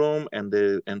bathroom and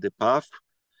the path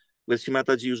where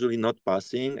Shimataji usually not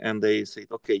passing. And they said,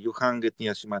 okay, you hang it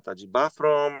near Shimataji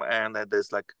bathroom, and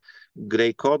there's like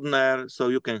gray corner, so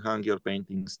you can hang your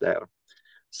paintings there.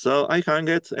 So I hung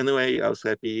it anyway. I was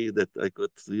happy that I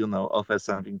could, offer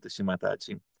something to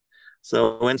Shimataji.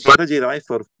 So when Shimataji arrived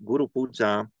for Guru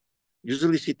Puja,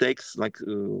 usually she takes like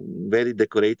very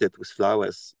decorated with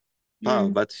flowers path,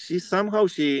 Mm. but she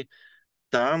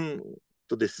turned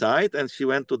to the side and she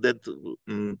went to that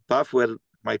path where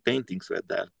my paintings were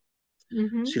there. She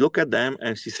Mm-hmm. looked at them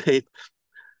and she said,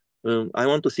 I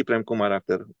want to see Prem Kumar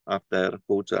after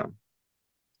puja.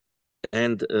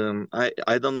 And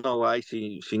I don't know why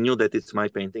she knew that it's my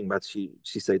painting, but she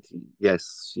said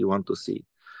yes, she want to see.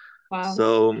 Wow.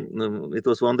 So it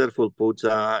was wonderful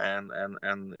puja,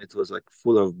 and it was like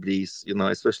full of bliss,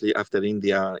 especially after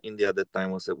India. India at that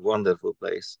time was a wonderful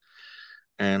place,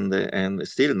 and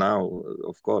still now,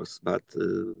 of course. But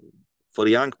for a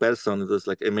young person, it was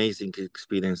like amazing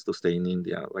experience to stay in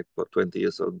India, like for 20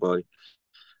 years old boy.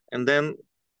 And then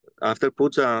after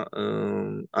puja,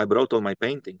 I brought all my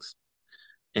paintings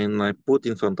and I put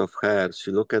in front of her.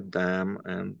 She looked at them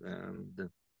and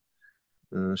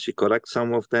she corrects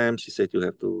some of them. She said, you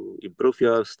have to improve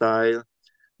your style.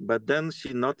 But then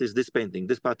she noticed this painting,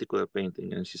 this particular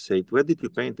painting, and she said, where did you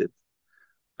paint it?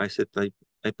 I said,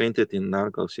 I painted in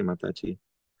Nargol, Mataji.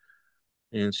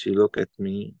 And she looked at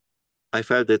me. I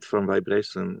felt it from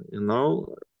vibration,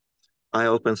 I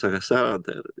opened Sahaja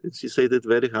there. And she said it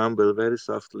very humble, very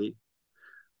softly.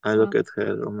 I Wow. look at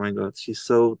her, oh my God, she's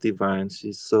so divine.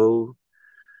 She's so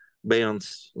beyond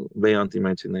beyond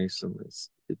imagination.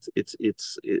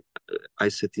 I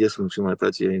said yes,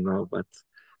 Mataji, but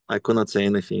I could not say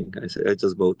anything. I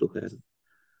just bowed to her,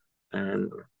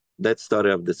 and that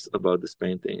story of this about this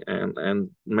painting, and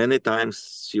many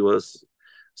times she was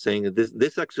saying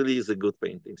this actually is a good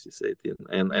painting. She said,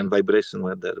 and Mm. vibration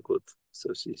were there good,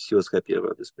 so she was happy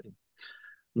about this painting.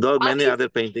 Though Are many these, other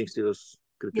paintings she was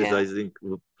yeah. criticizing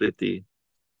were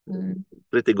Mm.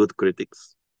 pretty good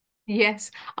critics.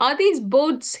 Yes. Are these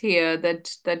boats here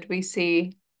that we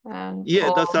see? Yeah,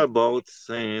 Or those are boats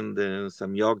and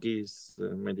some yogis yeah,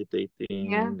 meditating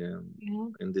yeah.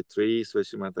 in the trees where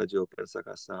Mataji opens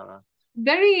Sakasara.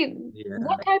 Very, Yeah,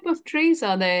 what type of trees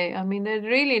are they? I mean, they're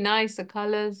really nice, the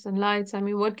colors and lights. I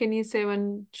mean, what can you say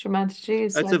when Shrimataji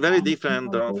is it's a like very that?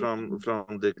 different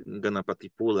from the Ganapati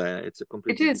Pula. It's a It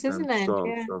completely is, different isn't it? show.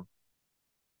 Yeah. So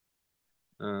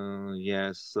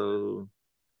yeah, so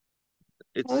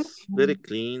it's very Okay.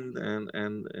 clean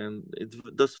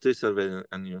those trees are very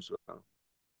unusual.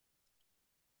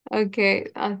 Okay,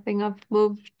 I think I've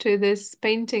moved to this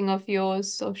painting of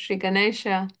yours of Sri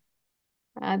Ganesha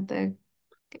at the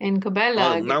in Oh,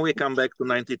 Kabela again. now we come back to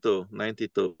 92.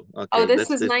 92. Oh, Okay, this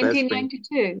that's is the first paint.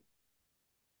 1992.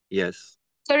 Yes.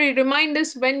 Sorry, remind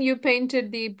us when you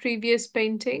painted the previous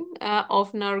painting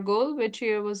of Nargol. Which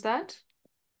year was that?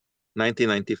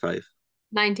 1995.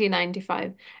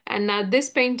 1995. And now this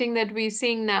painting that we're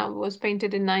seeing now was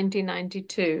painted in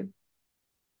 1992.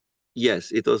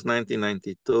 Yes, it was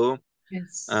 1992.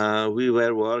 Yes. We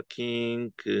were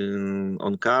working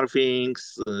on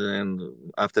carvings, and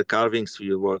after carvings, we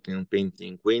were working on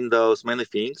painting windows, many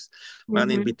things. But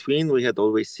in Mm-hmm. between, we had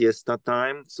always siesta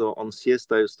time. So on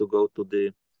siesta, I used to go to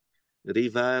the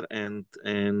river and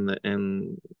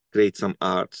create some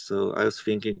art. So I was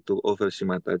thinking to offer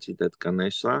Shimataji that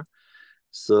Ganesha.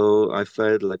 So I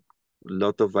felt like a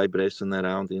lot of vibration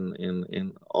around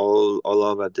in all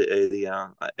over the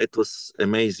area. It was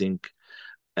amazing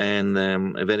and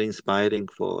very inspiring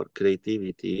for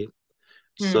creativity.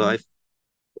 So Mm.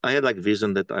 I had like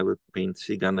vision that I would paint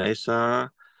Sri Ganesha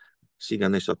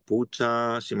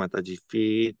Puja, Shri Mataji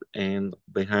feet, and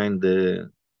behind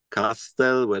the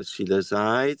castle where she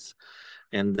resides,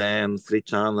 and then three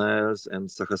channels and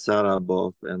Sahasrara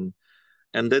above, and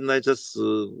then I just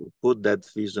put that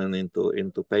vision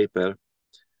into paper.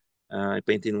 I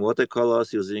paint in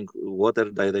watercolors using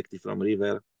water directly from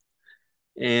river.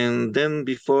 And then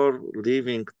before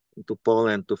leaving to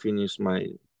Poland to finish my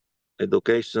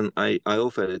education, I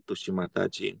offered it to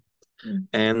Shimataji, Mm.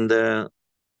 and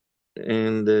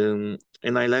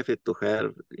and I left it to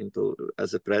her into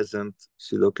as a present.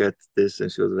 She looked at this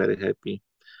and she was very happy.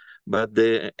 But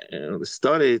the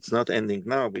story it's not ending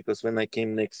now because when I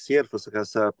came next year for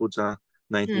Sahasrara Puja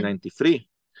Mm. 1993,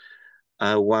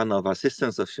 one of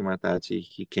assistants of Shimataji,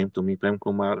 he came to me, Prem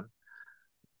Kumar,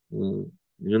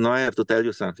 I have to tell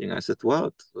you something. I said,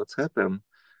 what? What's happened?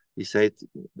 He said,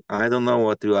 I don't know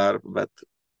what you are, but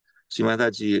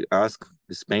Shimataji asked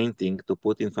this painting to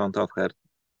put in front of her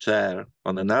chair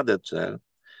on another chair.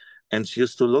 And she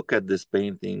used to look at this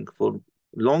painting for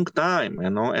long time,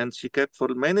 and she kept for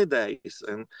many days.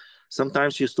 And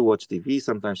sometimes she used to watch TV,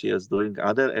 sometimes she was doing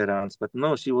other errands, but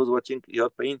no, she was watching your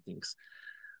paintings.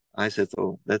 I said,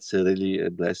 "Oh, that's really a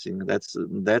blessing. That's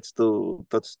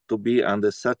to be under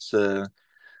uh,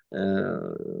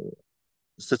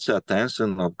 such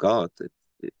attention of God."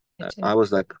 It I is.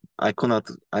 was like, I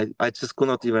just could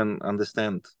not even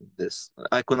understand this.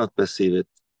 I could not perceive it.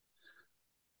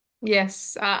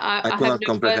 Yes, I I could have not never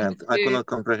comprehend. I could to. not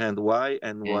comprehend why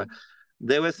and Yeah. why.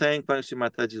 They were saying Panshi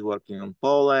Mataji is working on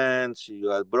Poland. She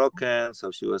was broken, so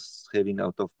she was having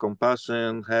out of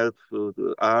compassion, help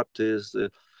to artists.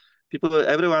 People,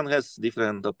 everyone has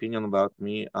different opinion about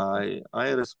me. I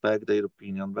respect their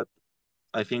opinion, but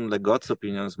I think the God's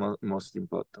opinion is most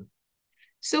important.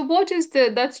 So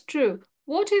that's true.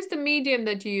 What is the medium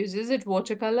that you use? Is it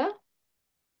watercolor?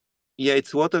 Yeah,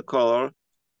 it's watercolor,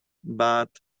 but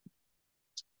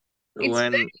It's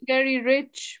when very, very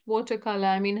rich watercolor.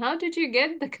 I mean, how did you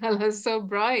get the color so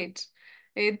bright?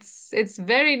 It's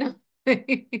very nice.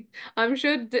 I'm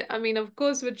sure, I mean, of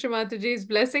course, with Shrimataji's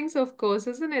blessings, of course,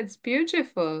 isn't it? It's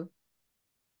beautiful.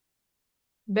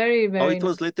 Very, oh, very it nice.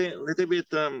 was little bit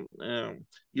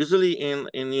usually in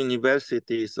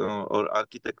universities or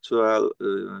architectural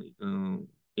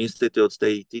institutes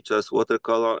they teach us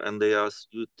watercolor and they ask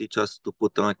you teach us to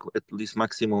put like at least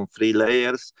maximum 3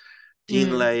 layers, thin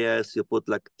Mm, layers. You put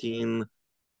like thin,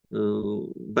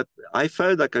 but I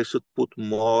felt like I should put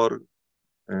more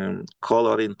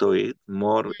color into it,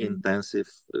 more mm. intensive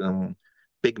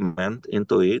pigment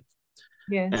into it.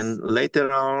 And Yes.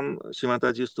 later on,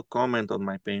 Shimataji used to comment on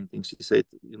my painting. She said,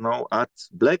 add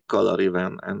black color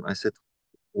even. And I said,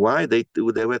 why? They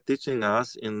were teaching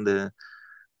us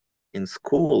in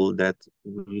school that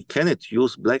we cannot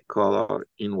use black color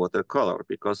in watercolor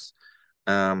because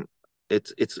um,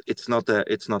 it's not a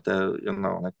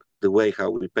like the way how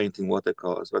we paint in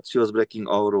watercolors. But she was breaking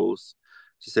all rules.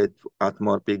 She said, add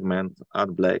more pigment,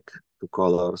 add black to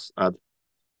colors, add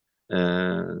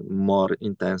more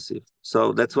intensive.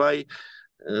 So that's why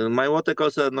my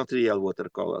watercolors are not real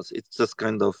watercolors. It's just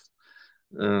kind of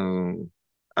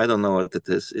I don't know what it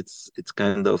is. It's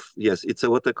kind of yes, it's a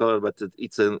watercolor, but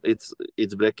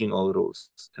it's breaking all rules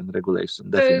and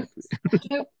regulation, So, definitely.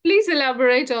 please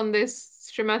elaborate on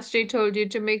this. Shrimataji told you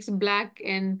to mix black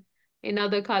in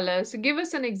other colors. So give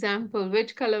us an example.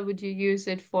 Which color would you use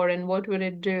it for, and what would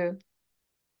it do?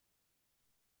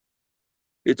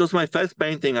 It was my first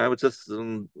painting. I was just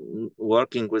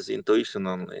working with intuition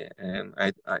only, and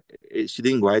she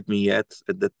didn't guide me yet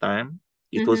at that time.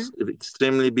 It was Mm-hmm.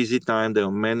 extremely busy time. There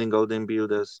were many golden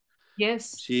builders.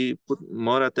 Yes. She put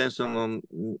more attention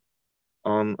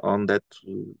on that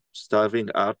starving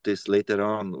artist later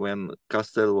on when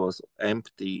Castle was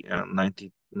empty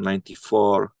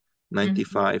 1994, Mm-hmm.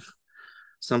 95.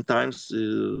 Sometimes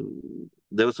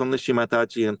there was only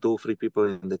Shimataji and 2 or 3 people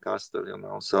in the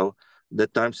castle, So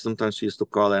that time sometimes she used to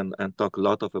call and talk a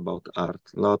lot about art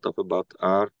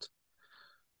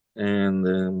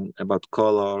and about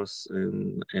colors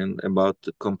and about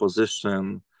the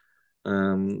composition.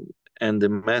 And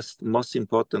the most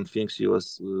important thing she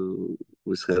was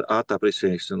with her art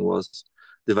appreciation was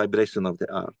the vibration of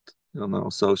the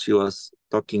art, So she was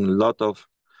talking a lot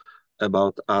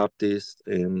about artists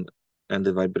and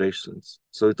the vibrations.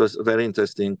 So it was very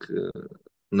interesting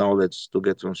knowledge to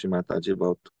get from Shimataji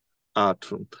about art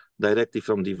directly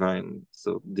from divine.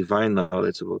 So divine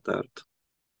knowledge about art.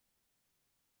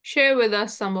 Share with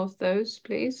us some of those,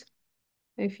 please,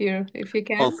 if you Oh,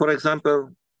 can. for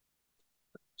example,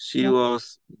 she Yeah.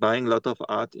 was buying a lot of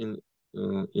art in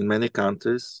many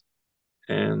countries,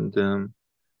 and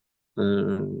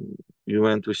you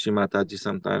went with Shimataji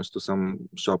sometimes to some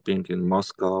shopping in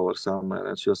Moscow or somewhere,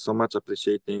 and she was so much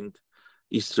appreciating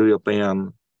East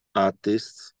European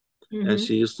artists. And Mm-hmm.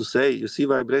 she used to say, "You see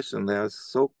vibration, they are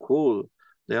so cool.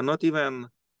 They are not even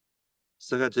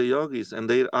Sahaja yogis, and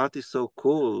their art is so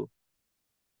cool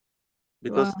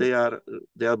because Wow.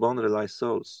 they are born realized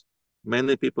souls.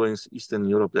 Many people in Eastern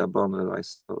Europe, they are born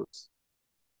realized souls."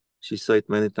 She said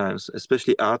many times,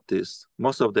 especially artists.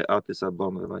 Most of the artists are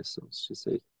born realized souls. She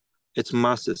said, "It's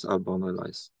masses are born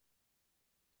realized,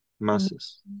 Mm.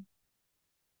 masses."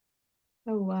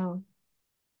 Oh, wow.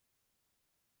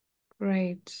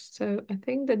 Great. So I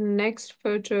think the next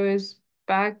photo is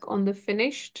back on the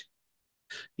finished.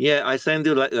 Yeah, I sent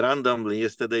you like randomly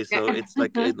yesterday, Yeah. so it's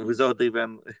like without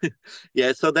even.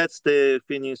 Yeah, so that's the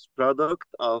finished product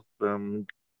of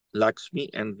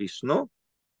Lakshmi and Vishnu.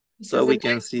 This So is a we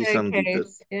can nice see some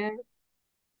details. staircase. Yeah.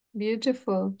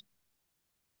 Beautiful.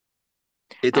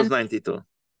 It was And 92.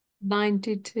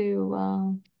 92.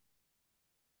 Wow.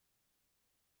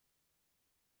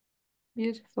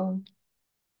 Beautiful.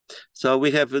 So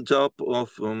we have a job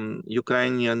of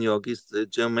Ukrainian yogis, the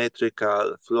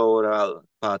geometrical, floral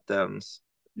patterns.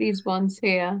 These ones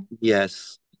here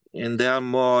Yes, and there are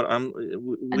more. and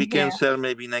We can here. share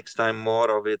maybe next time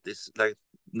more of it. It's like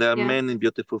there are Yeah. many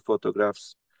beautiful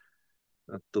photographs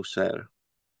to share.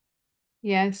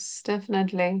 Yes,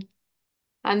 definitely.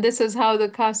 And this is how the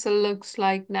castle looks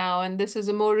like now. And this is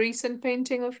a more recent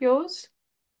painting of yours?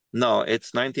 No,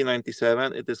 it's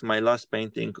 1997. It is my last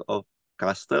painting of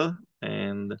Castle,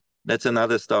 and that's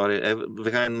another story.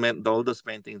 Behind all those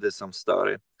paintings, there's some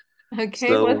story.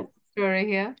 Okay, what's So the story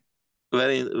here?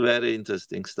 very, very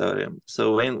interesting story.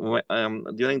 So when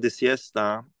during the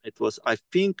siesta, it was, I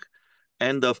think,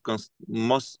 end of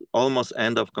almost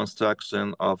end of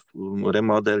construction of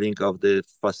remodeling of the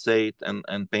facade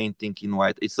and painting in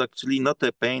white. It's actually not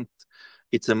a paint;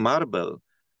 it's a marble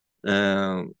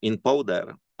in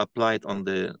powder applied on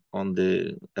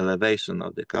the elevation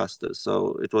of the castle.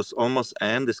 So it was almost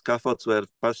end. The scaffolds were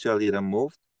partially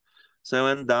removed. So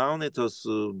I went down. It was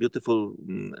a beautiful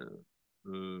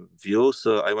view.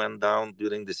 So I went down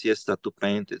during the siesta to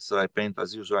paint it. So I paint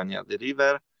as usual near the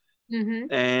river. Mm-hmm.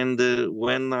 And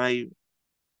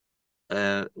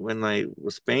when I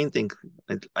was painting,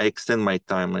 I extend my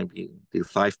time maybe till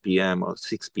 5 p.m. or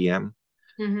 6 p.m.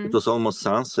 It Mm-hmm. was almost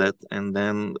sunset, and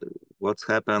then what's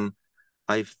happened?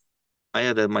 I I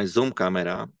had my zoom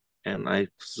camera, and I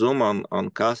zoom on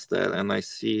Castle, and I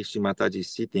see Shimataji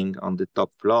sitting on the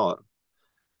top floor,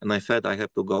 and I felt I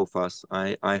have to go fast.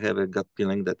 I have a gut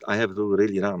feeling that I have to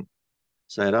really run.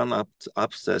 So I ran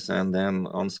upstairs, and then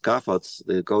on scaffolds,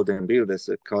 the golden builders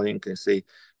are calling and say,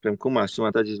 "Prem Kumar,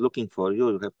 Shimataji is looking for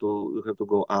you. You have to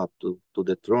go up to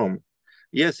that room."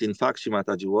 Yes, in fact,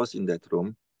 Shimataji was in that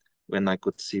room when I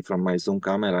could see from my zoom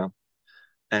camera.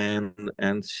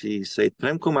 And she said,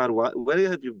 "Prem Kumar, where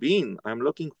have you been? I'm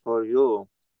looking for you."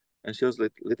 And she was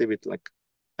like little bit like,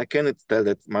 I cannot tell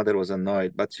that mother was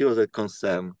annoyed, but she was a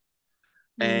concern.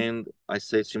 Mm. And I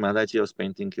said, "Shimadaji, was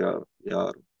painting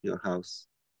your house."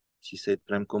 She said,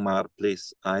 "Prem Kumar,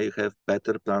 please, I have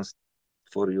better plans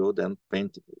for you than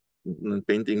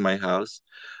painting my house.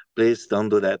 Please don't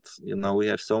do that. We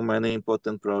have so many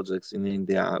important projects in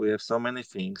India. We have so many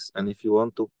things. And if you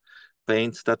want to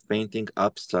start painting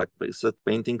abstract, start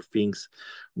painting things.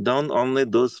 Don't only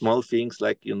do small things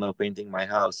like, painting my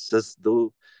house. Just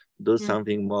do Mm.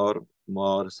 something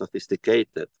more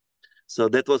sophisticated." So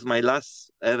that was my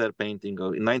last ever painting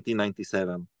in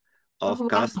 1997 of Oh, wow.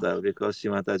 Castle, because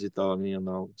Shimataji told me,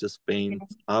 just paint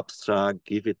abstract,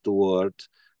 give it to word,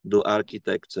 do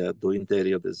architecture, do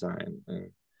interior design.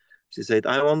 She said,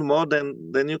 "I want more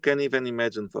than you can even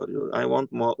imagine for you. I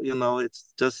want more.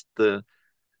 It's just the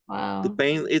Wow.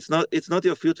 paint. It's not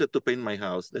your future to paint my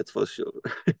house. That's for sure."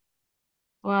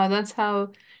 Wow, that's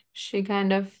how she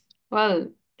kind of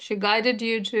Well, she guided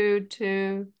you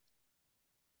to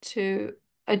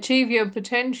achieve your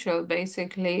potential,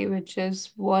 basically, which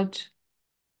is what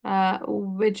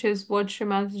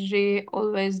Shrimataji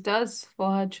always does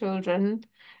for her children.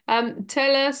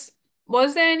 Tell us,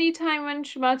 was there any time when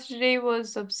Shrimataji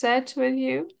was upset with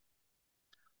you?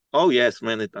 Oh yes,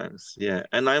 many times. Yeah,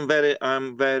 and I'm very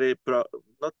proud,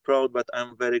 not proud, but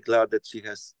I'm very glad that she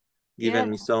has Yeah,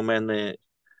 given me so many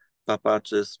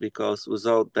papaches, because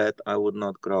without that I would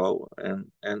not grow.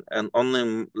 And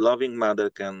only loving mother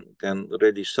can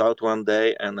really shout one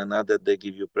day, and another day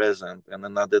give you present, and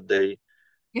another day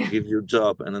yeah, give you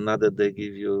job, and another day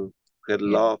give you her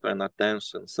yeah, love and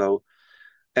attention. So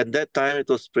at that time it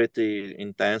was pretty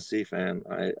intensive, and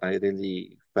I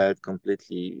really felt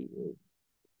completely,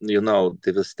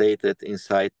 devastated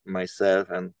inside myself,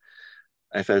 and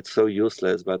I felt so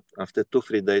useless. But after 2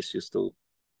 3 days she used to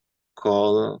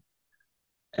call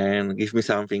and give me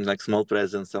something like small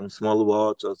present, some small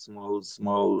watch or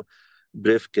small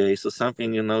briefcase or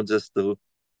something, just to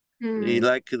Hmm.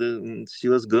 she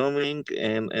was grooming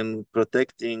and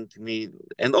protecting me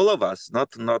and all of us.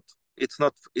 Not it's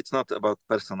not about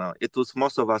personal. It was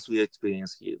most of us, we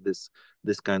experience here this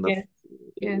kind of Yes,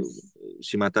 yes,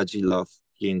 Shimataji love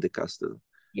here in the castle,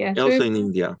 yes. also in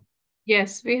India.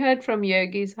 We heard from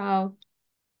yogis how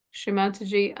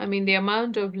Shrimataji, I mean, the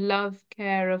amount of love,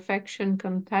 care, affection,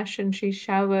 compassion she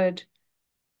showered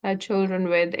her children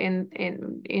with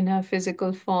in her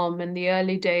physical form in the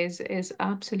early days is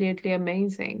absolutely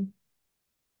amazing.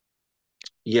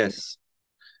 Yes.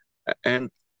 And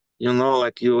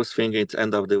like you was thinking it's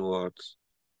end of the world,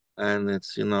 and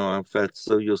it's I felt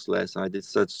so useless. I did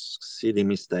such silly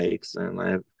mistakes, and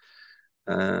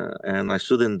I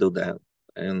shouldn't do that,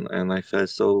 and I felt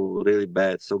so really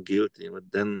bad, so guilty.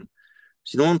 But then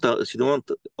she don't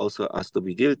want also us to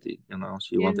be guilty.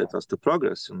 She wanted Yes, us to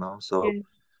progress. So yes.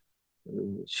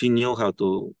 she knew how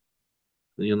to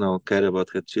care about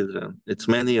her children. It's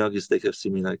many yogis, they have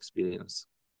similar experience.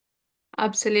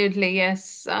 Absolutely,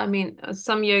 yes. I mean,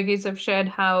 some yogis have shared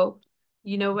how,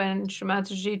 when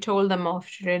Shrimataji told them off,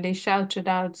 she really shouted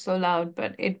out so loud,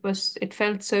 but it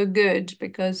felt so good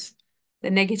because the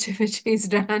negativities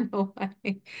ran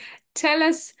away. Tell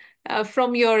us,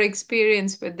 from your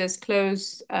experience with this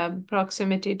close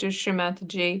proximity to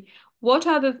Shrimataji, what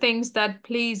are the things that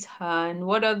please her and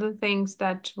what are the things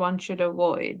that one should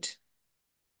avoid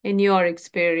in your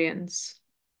experience?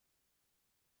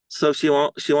 So she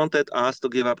wanted us to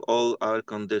give up all our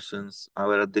conditions,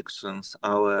 our addictions,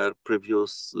 our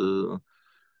previous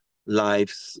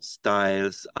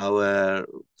lifestyles, our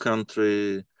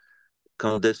country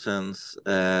conditions,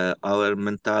 our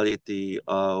mentality,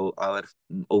 our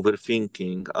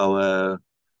overthinking, our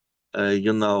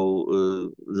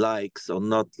likes or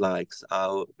not likes.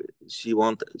 She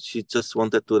just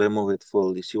wanted to remove it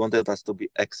fully. She wanted us to be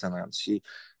excellent.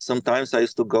 Sometimes I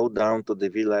used to go down to the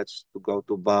village to go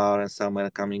to bar and somewhere,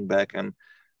 coming back, and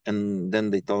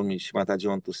then they told me, Shimataji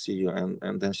want to see you.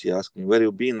 And then she asked me, where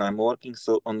you been? I'm working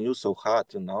so on you so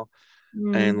hard, and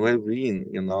Mm. where been,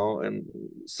 and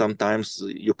sometimes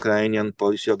Ukrainian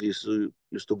Polish yogis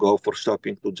used to go for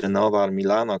shopping to Genova or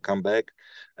Milano, come back,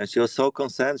 and she was so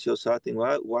concerned. She was shouting,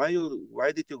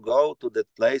 why did you go to that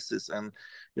places? And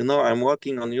I'm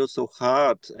working on you so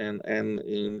hard, and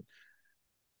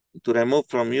to remove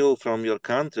from you, from your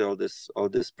country, all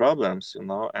these problems,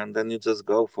 and then you just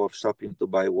go for shopping to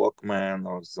buy Walkman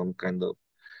or some kind of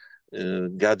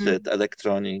gadget, Mm.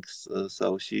 electronics.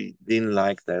 So she didn't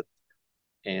like that,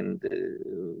 and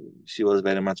she was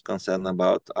very much concerned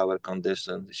about our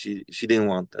condition. She didn't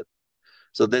want that.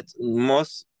 So that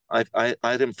most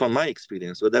from my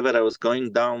experience, whenever I was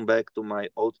going down back to my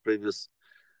old previous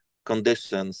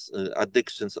conditions,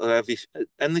 addictions, or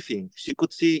anything, she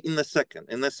could see in a second.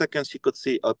 In a second, she could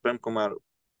see, oh, Prem Kumar,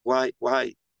 why?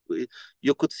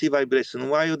 You could see vibration.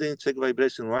 Why you didn't check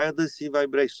vibration? Why you didn't see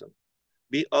vibration?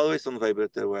 Be always on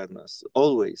vibrator awareness,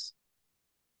 always.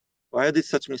 Why I did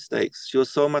such mistakes? She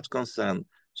was so much concerned.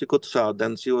 She could shout,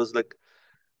 then she was like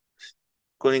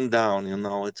cooling down.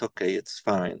 It's okay, it's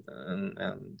fine.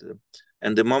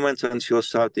 And the moment when she was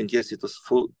shouting, yes, it was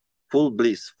full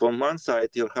bliss. From one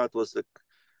side, your heart was like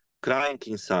crying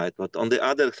inside, but on the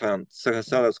other hand,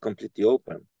 Sahaja was completely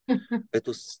open. It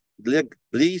was like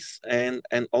bliss and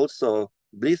also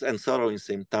bliss and sorrow in the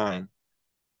same time.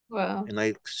 Wow. And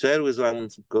I shared with one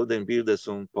golden builders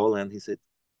from Poland.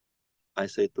 I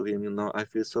said to him, I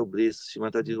feel so bliss.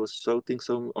 Shimataji was shouting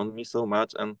so on me so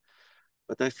much,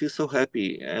 but I feel so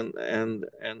happy and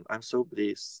I'm so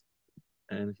blessed.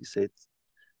 And he said,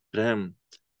 Prem,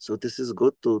 So this is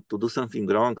good to do something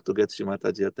wrong to get Shri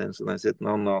Mataji attention. I said,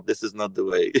 no, this is not the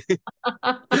way.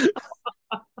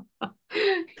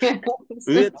 Yes.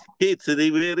 We were kids. We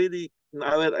were really in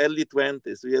our early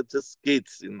 20s. We are just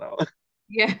kids, you know.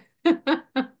 Yeah.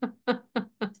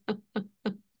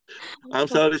 I'm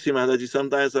sorry, Shri Mataji.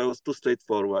 Sometimes I was too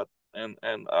straightforward, and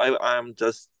I'm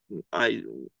just I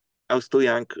I was too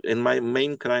young, and my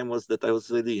main crime was that I was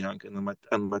really young and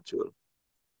immature.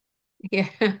 Yeah.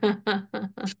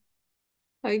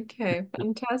 Okay,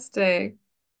 fantastic.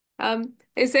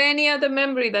 Is there any other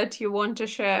memory that you want to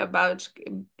share about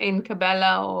in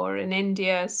Kabela or in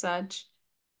India as such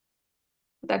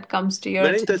that comes to your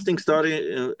Very attention? interesting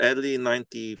story. Early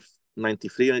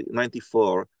 93,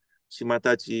 94, Shri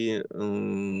Mataji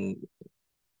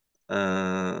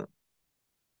uh,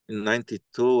 in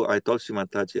 92, I told Shri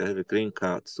Mataji I have a green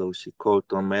card. So she called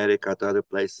to America, to other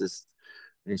places,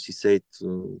 and she said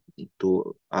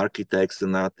to architects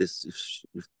and artists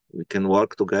if we can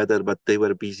work together, but they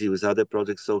were busy with other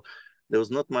projects. So there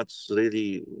was not much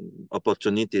really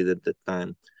opportunity at that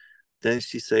time. Then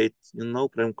she said,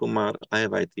 Prem Kumar, I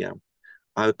have idea.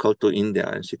 I'll call to India.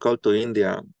 And she called to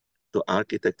India, to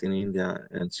architect in India,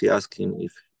 and she asked him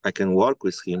if I can work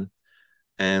with him.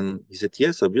 And he said,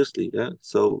 yes, obviously. Yeah.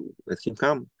 So let him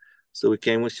come. So we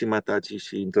came with Shri Mataji.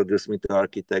 She introduced me to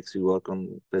architects. We work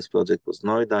on this project was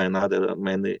Noida and other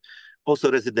many,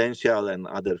 also residential and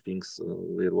other things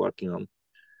we're working on.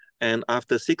 And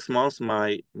after 6 months,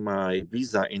 my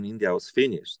visa in India was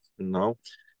finished,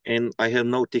 and I have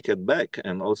no ticket back.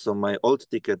 And also my old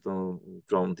ticket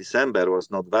from December was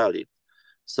not valid.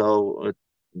 So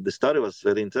the story was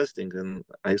very interesting. And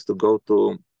I used to go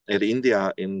to Air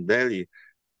India in Delhi,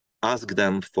 ask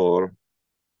them for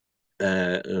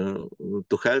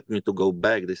to help me to go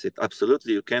back. They said,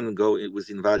 absolutely, you can go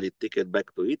with invalid ticket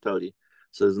back to Italy.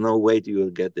 So there's no way you will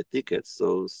get the ticket.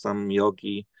 So some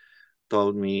yogi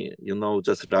told me,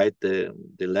 just write the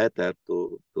letter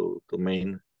to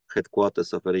main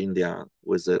headquarters of Air India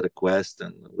with a request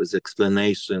and with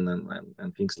explanation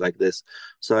and things like this.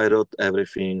 So I wrote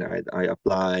everything. I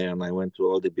apply and I went through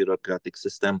all the bureaucratic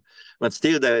system, but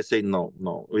still they say no,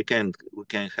 we can't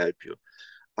help you.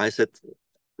 I said,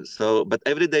 so, but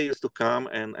every day used to come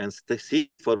and stay sit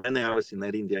for many hours in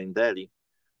Air India in Delhi.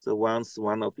 So once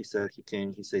one officer, he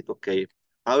came, he said, okay,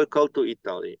 I will call to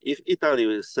Italy. If Italy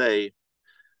will say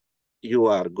you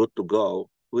are good to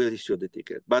go, we'll issue the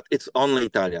ticket. But it's only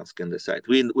Italians can decide.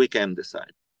 We can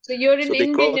decide. So you're in So they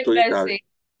Indian call to Italy embassy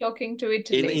talking to in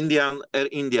Italy. Indian Air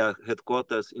India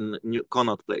headquarters in New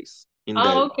Connaught Place in Oh,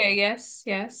 Delhi. okay. Yes,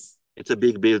 yes, It's a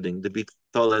big building, the big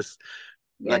tallest,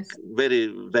 like yes, very,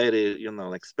 very,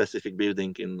 like specific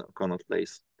building in Connaught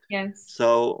Place. yes.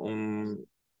 So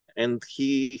and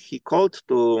he called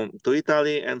to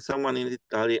Italy, and someone in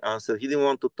Italy answered. He didn't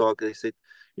want to talk. They said,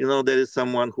 there is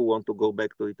someone who want to go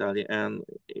back to Italy, and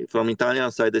from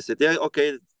Italian side they said, yeah,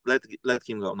 okay, let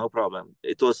him go, no problem.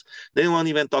 They didn't want to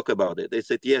even talk about it. They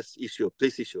said, yes, issue,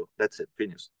 please issue. That's it,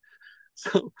 finished.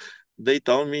 So they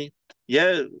told me,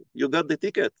 yeah, you got the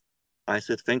ticket. I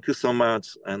said, thank you so much.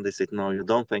 And they said, no, you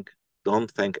don't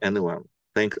thank anyone.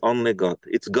 Thank only God.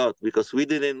 It's God, because we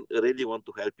didn't really want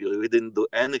to help you. We didn't do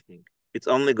anything. It's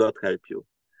only God help you.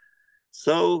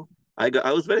 So I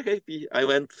was very happy. I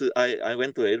went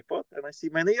to airport and I see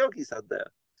many yogis out there.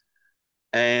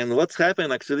 And what's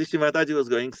happened? Actually, Shri Mataji was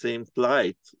going same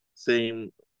flight,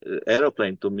 same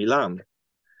aeroplane to Milan.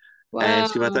 And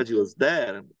Shri Wow. Mataji was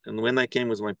there. And when I came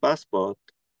with my passport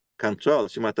control,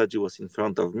 Shri Mataji was in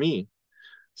front of me.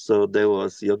 So there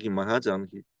was Yogi Mahajan.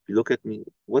 He looked at me.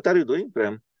 What are you doing,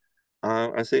 Prem?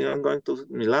 I say, I'm going to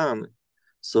Milan.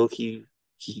 So he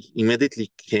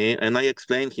immediately came, and I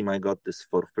explained him I got this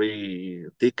for free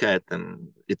ticket, and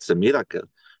it's a miracle.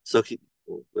 So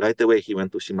right away he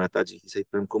went to Shri Mataji. He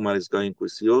said, Prem Kumar is going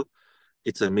with you.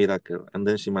 It's a miracle. And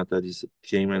then Shri Mataji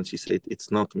came and she said, it's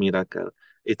not miracle.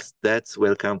 That's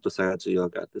welcome to Sahaja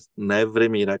Yoga. It's never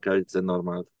miracle. It's a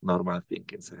normal thing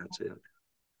in Sahaja Yoga.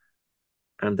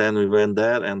 And then we went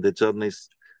there, and the journey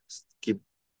keep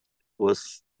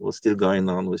was still going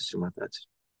on with Shri Mataji.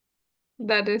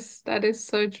 That is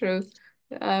so true.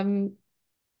 Um,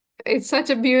 it's such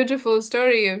a beautiful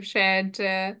story you've shared,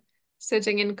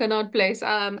 sitting in Connaught Place.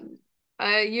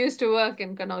 I used to work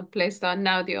in Connaught Place, though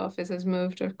now the office has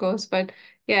moved, of course, but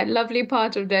yeah, lovely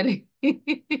part of Delhi.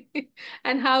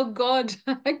 And how God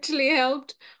actually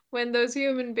helped when those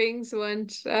human beings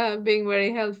weren't being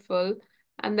very helpful.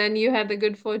 And then you had the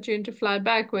good fortune to fly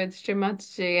back with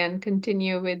Srimataji and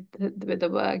continue with the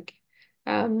work.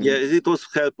 Yeah, Um, it was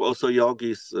help also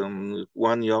yogis.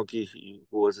 One yogi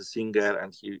who was a singer,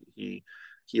 and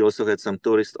he also had some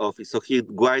tourist office, so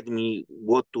he'd guide me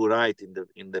what to write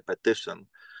in the petition.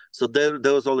 So there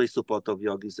was always support of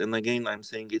yogis. And again, I'm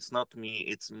saying it's not me,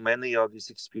 it's many yogis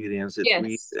experience it.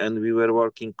 Yes. We were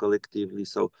working collectively.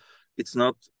 So it's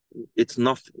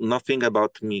nothing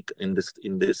about me in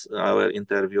this our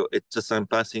interview. It's just I'm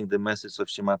passing the message of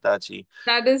Shri Mataji.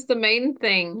 That is the main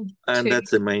thing And too.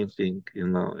 that's the main thing, you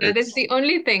know. That is the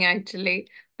only thing actually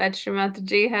that Shri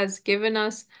Mataji has given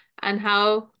us, and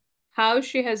how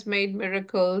she has made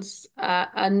miracles a As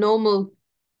a normal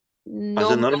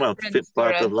normal occurrence for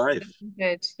part of us, life. isn't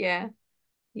it? Yeah.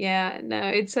 Yeah, no,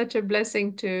 it's such a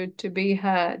blessing to be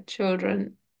her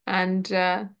children. And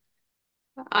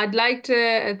I'd like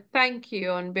to thank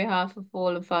you on behalf of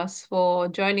all of us for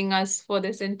joining us for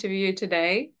this interview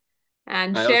today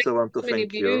and I sharing also want to so many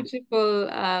thank you. beautiful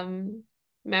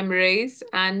memories.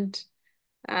 And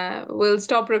we'll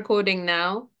stop recording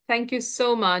now. Thank you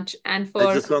so much. And I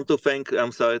for just want to thank,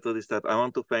 I'm sorry to disturb, I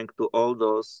want to thank to all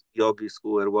those yogis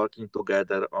who were working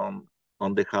together on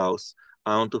the house.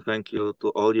 I want to thank you to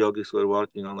all yogis who are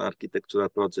working on architectural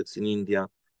projects in India,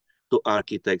 to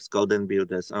architects, golden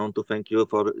builders. I want to thank you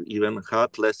for even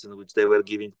hard lessons which they were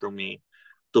giving to me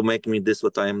to make me this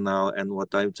what I am now and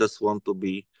what I just want to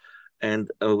be. And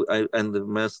the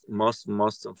most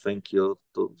thank you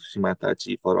to Shri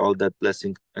Mataji for all that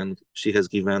blessing and she has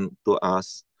given to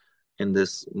us in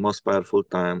this most powerful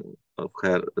time of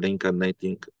her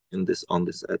reincarnating in this on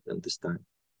this earth and this time.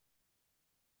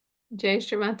 Jai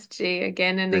Shri Mataji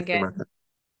again and Jai Shri again. Mataji. Jai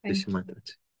Thank Shri you.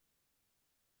 Mataji.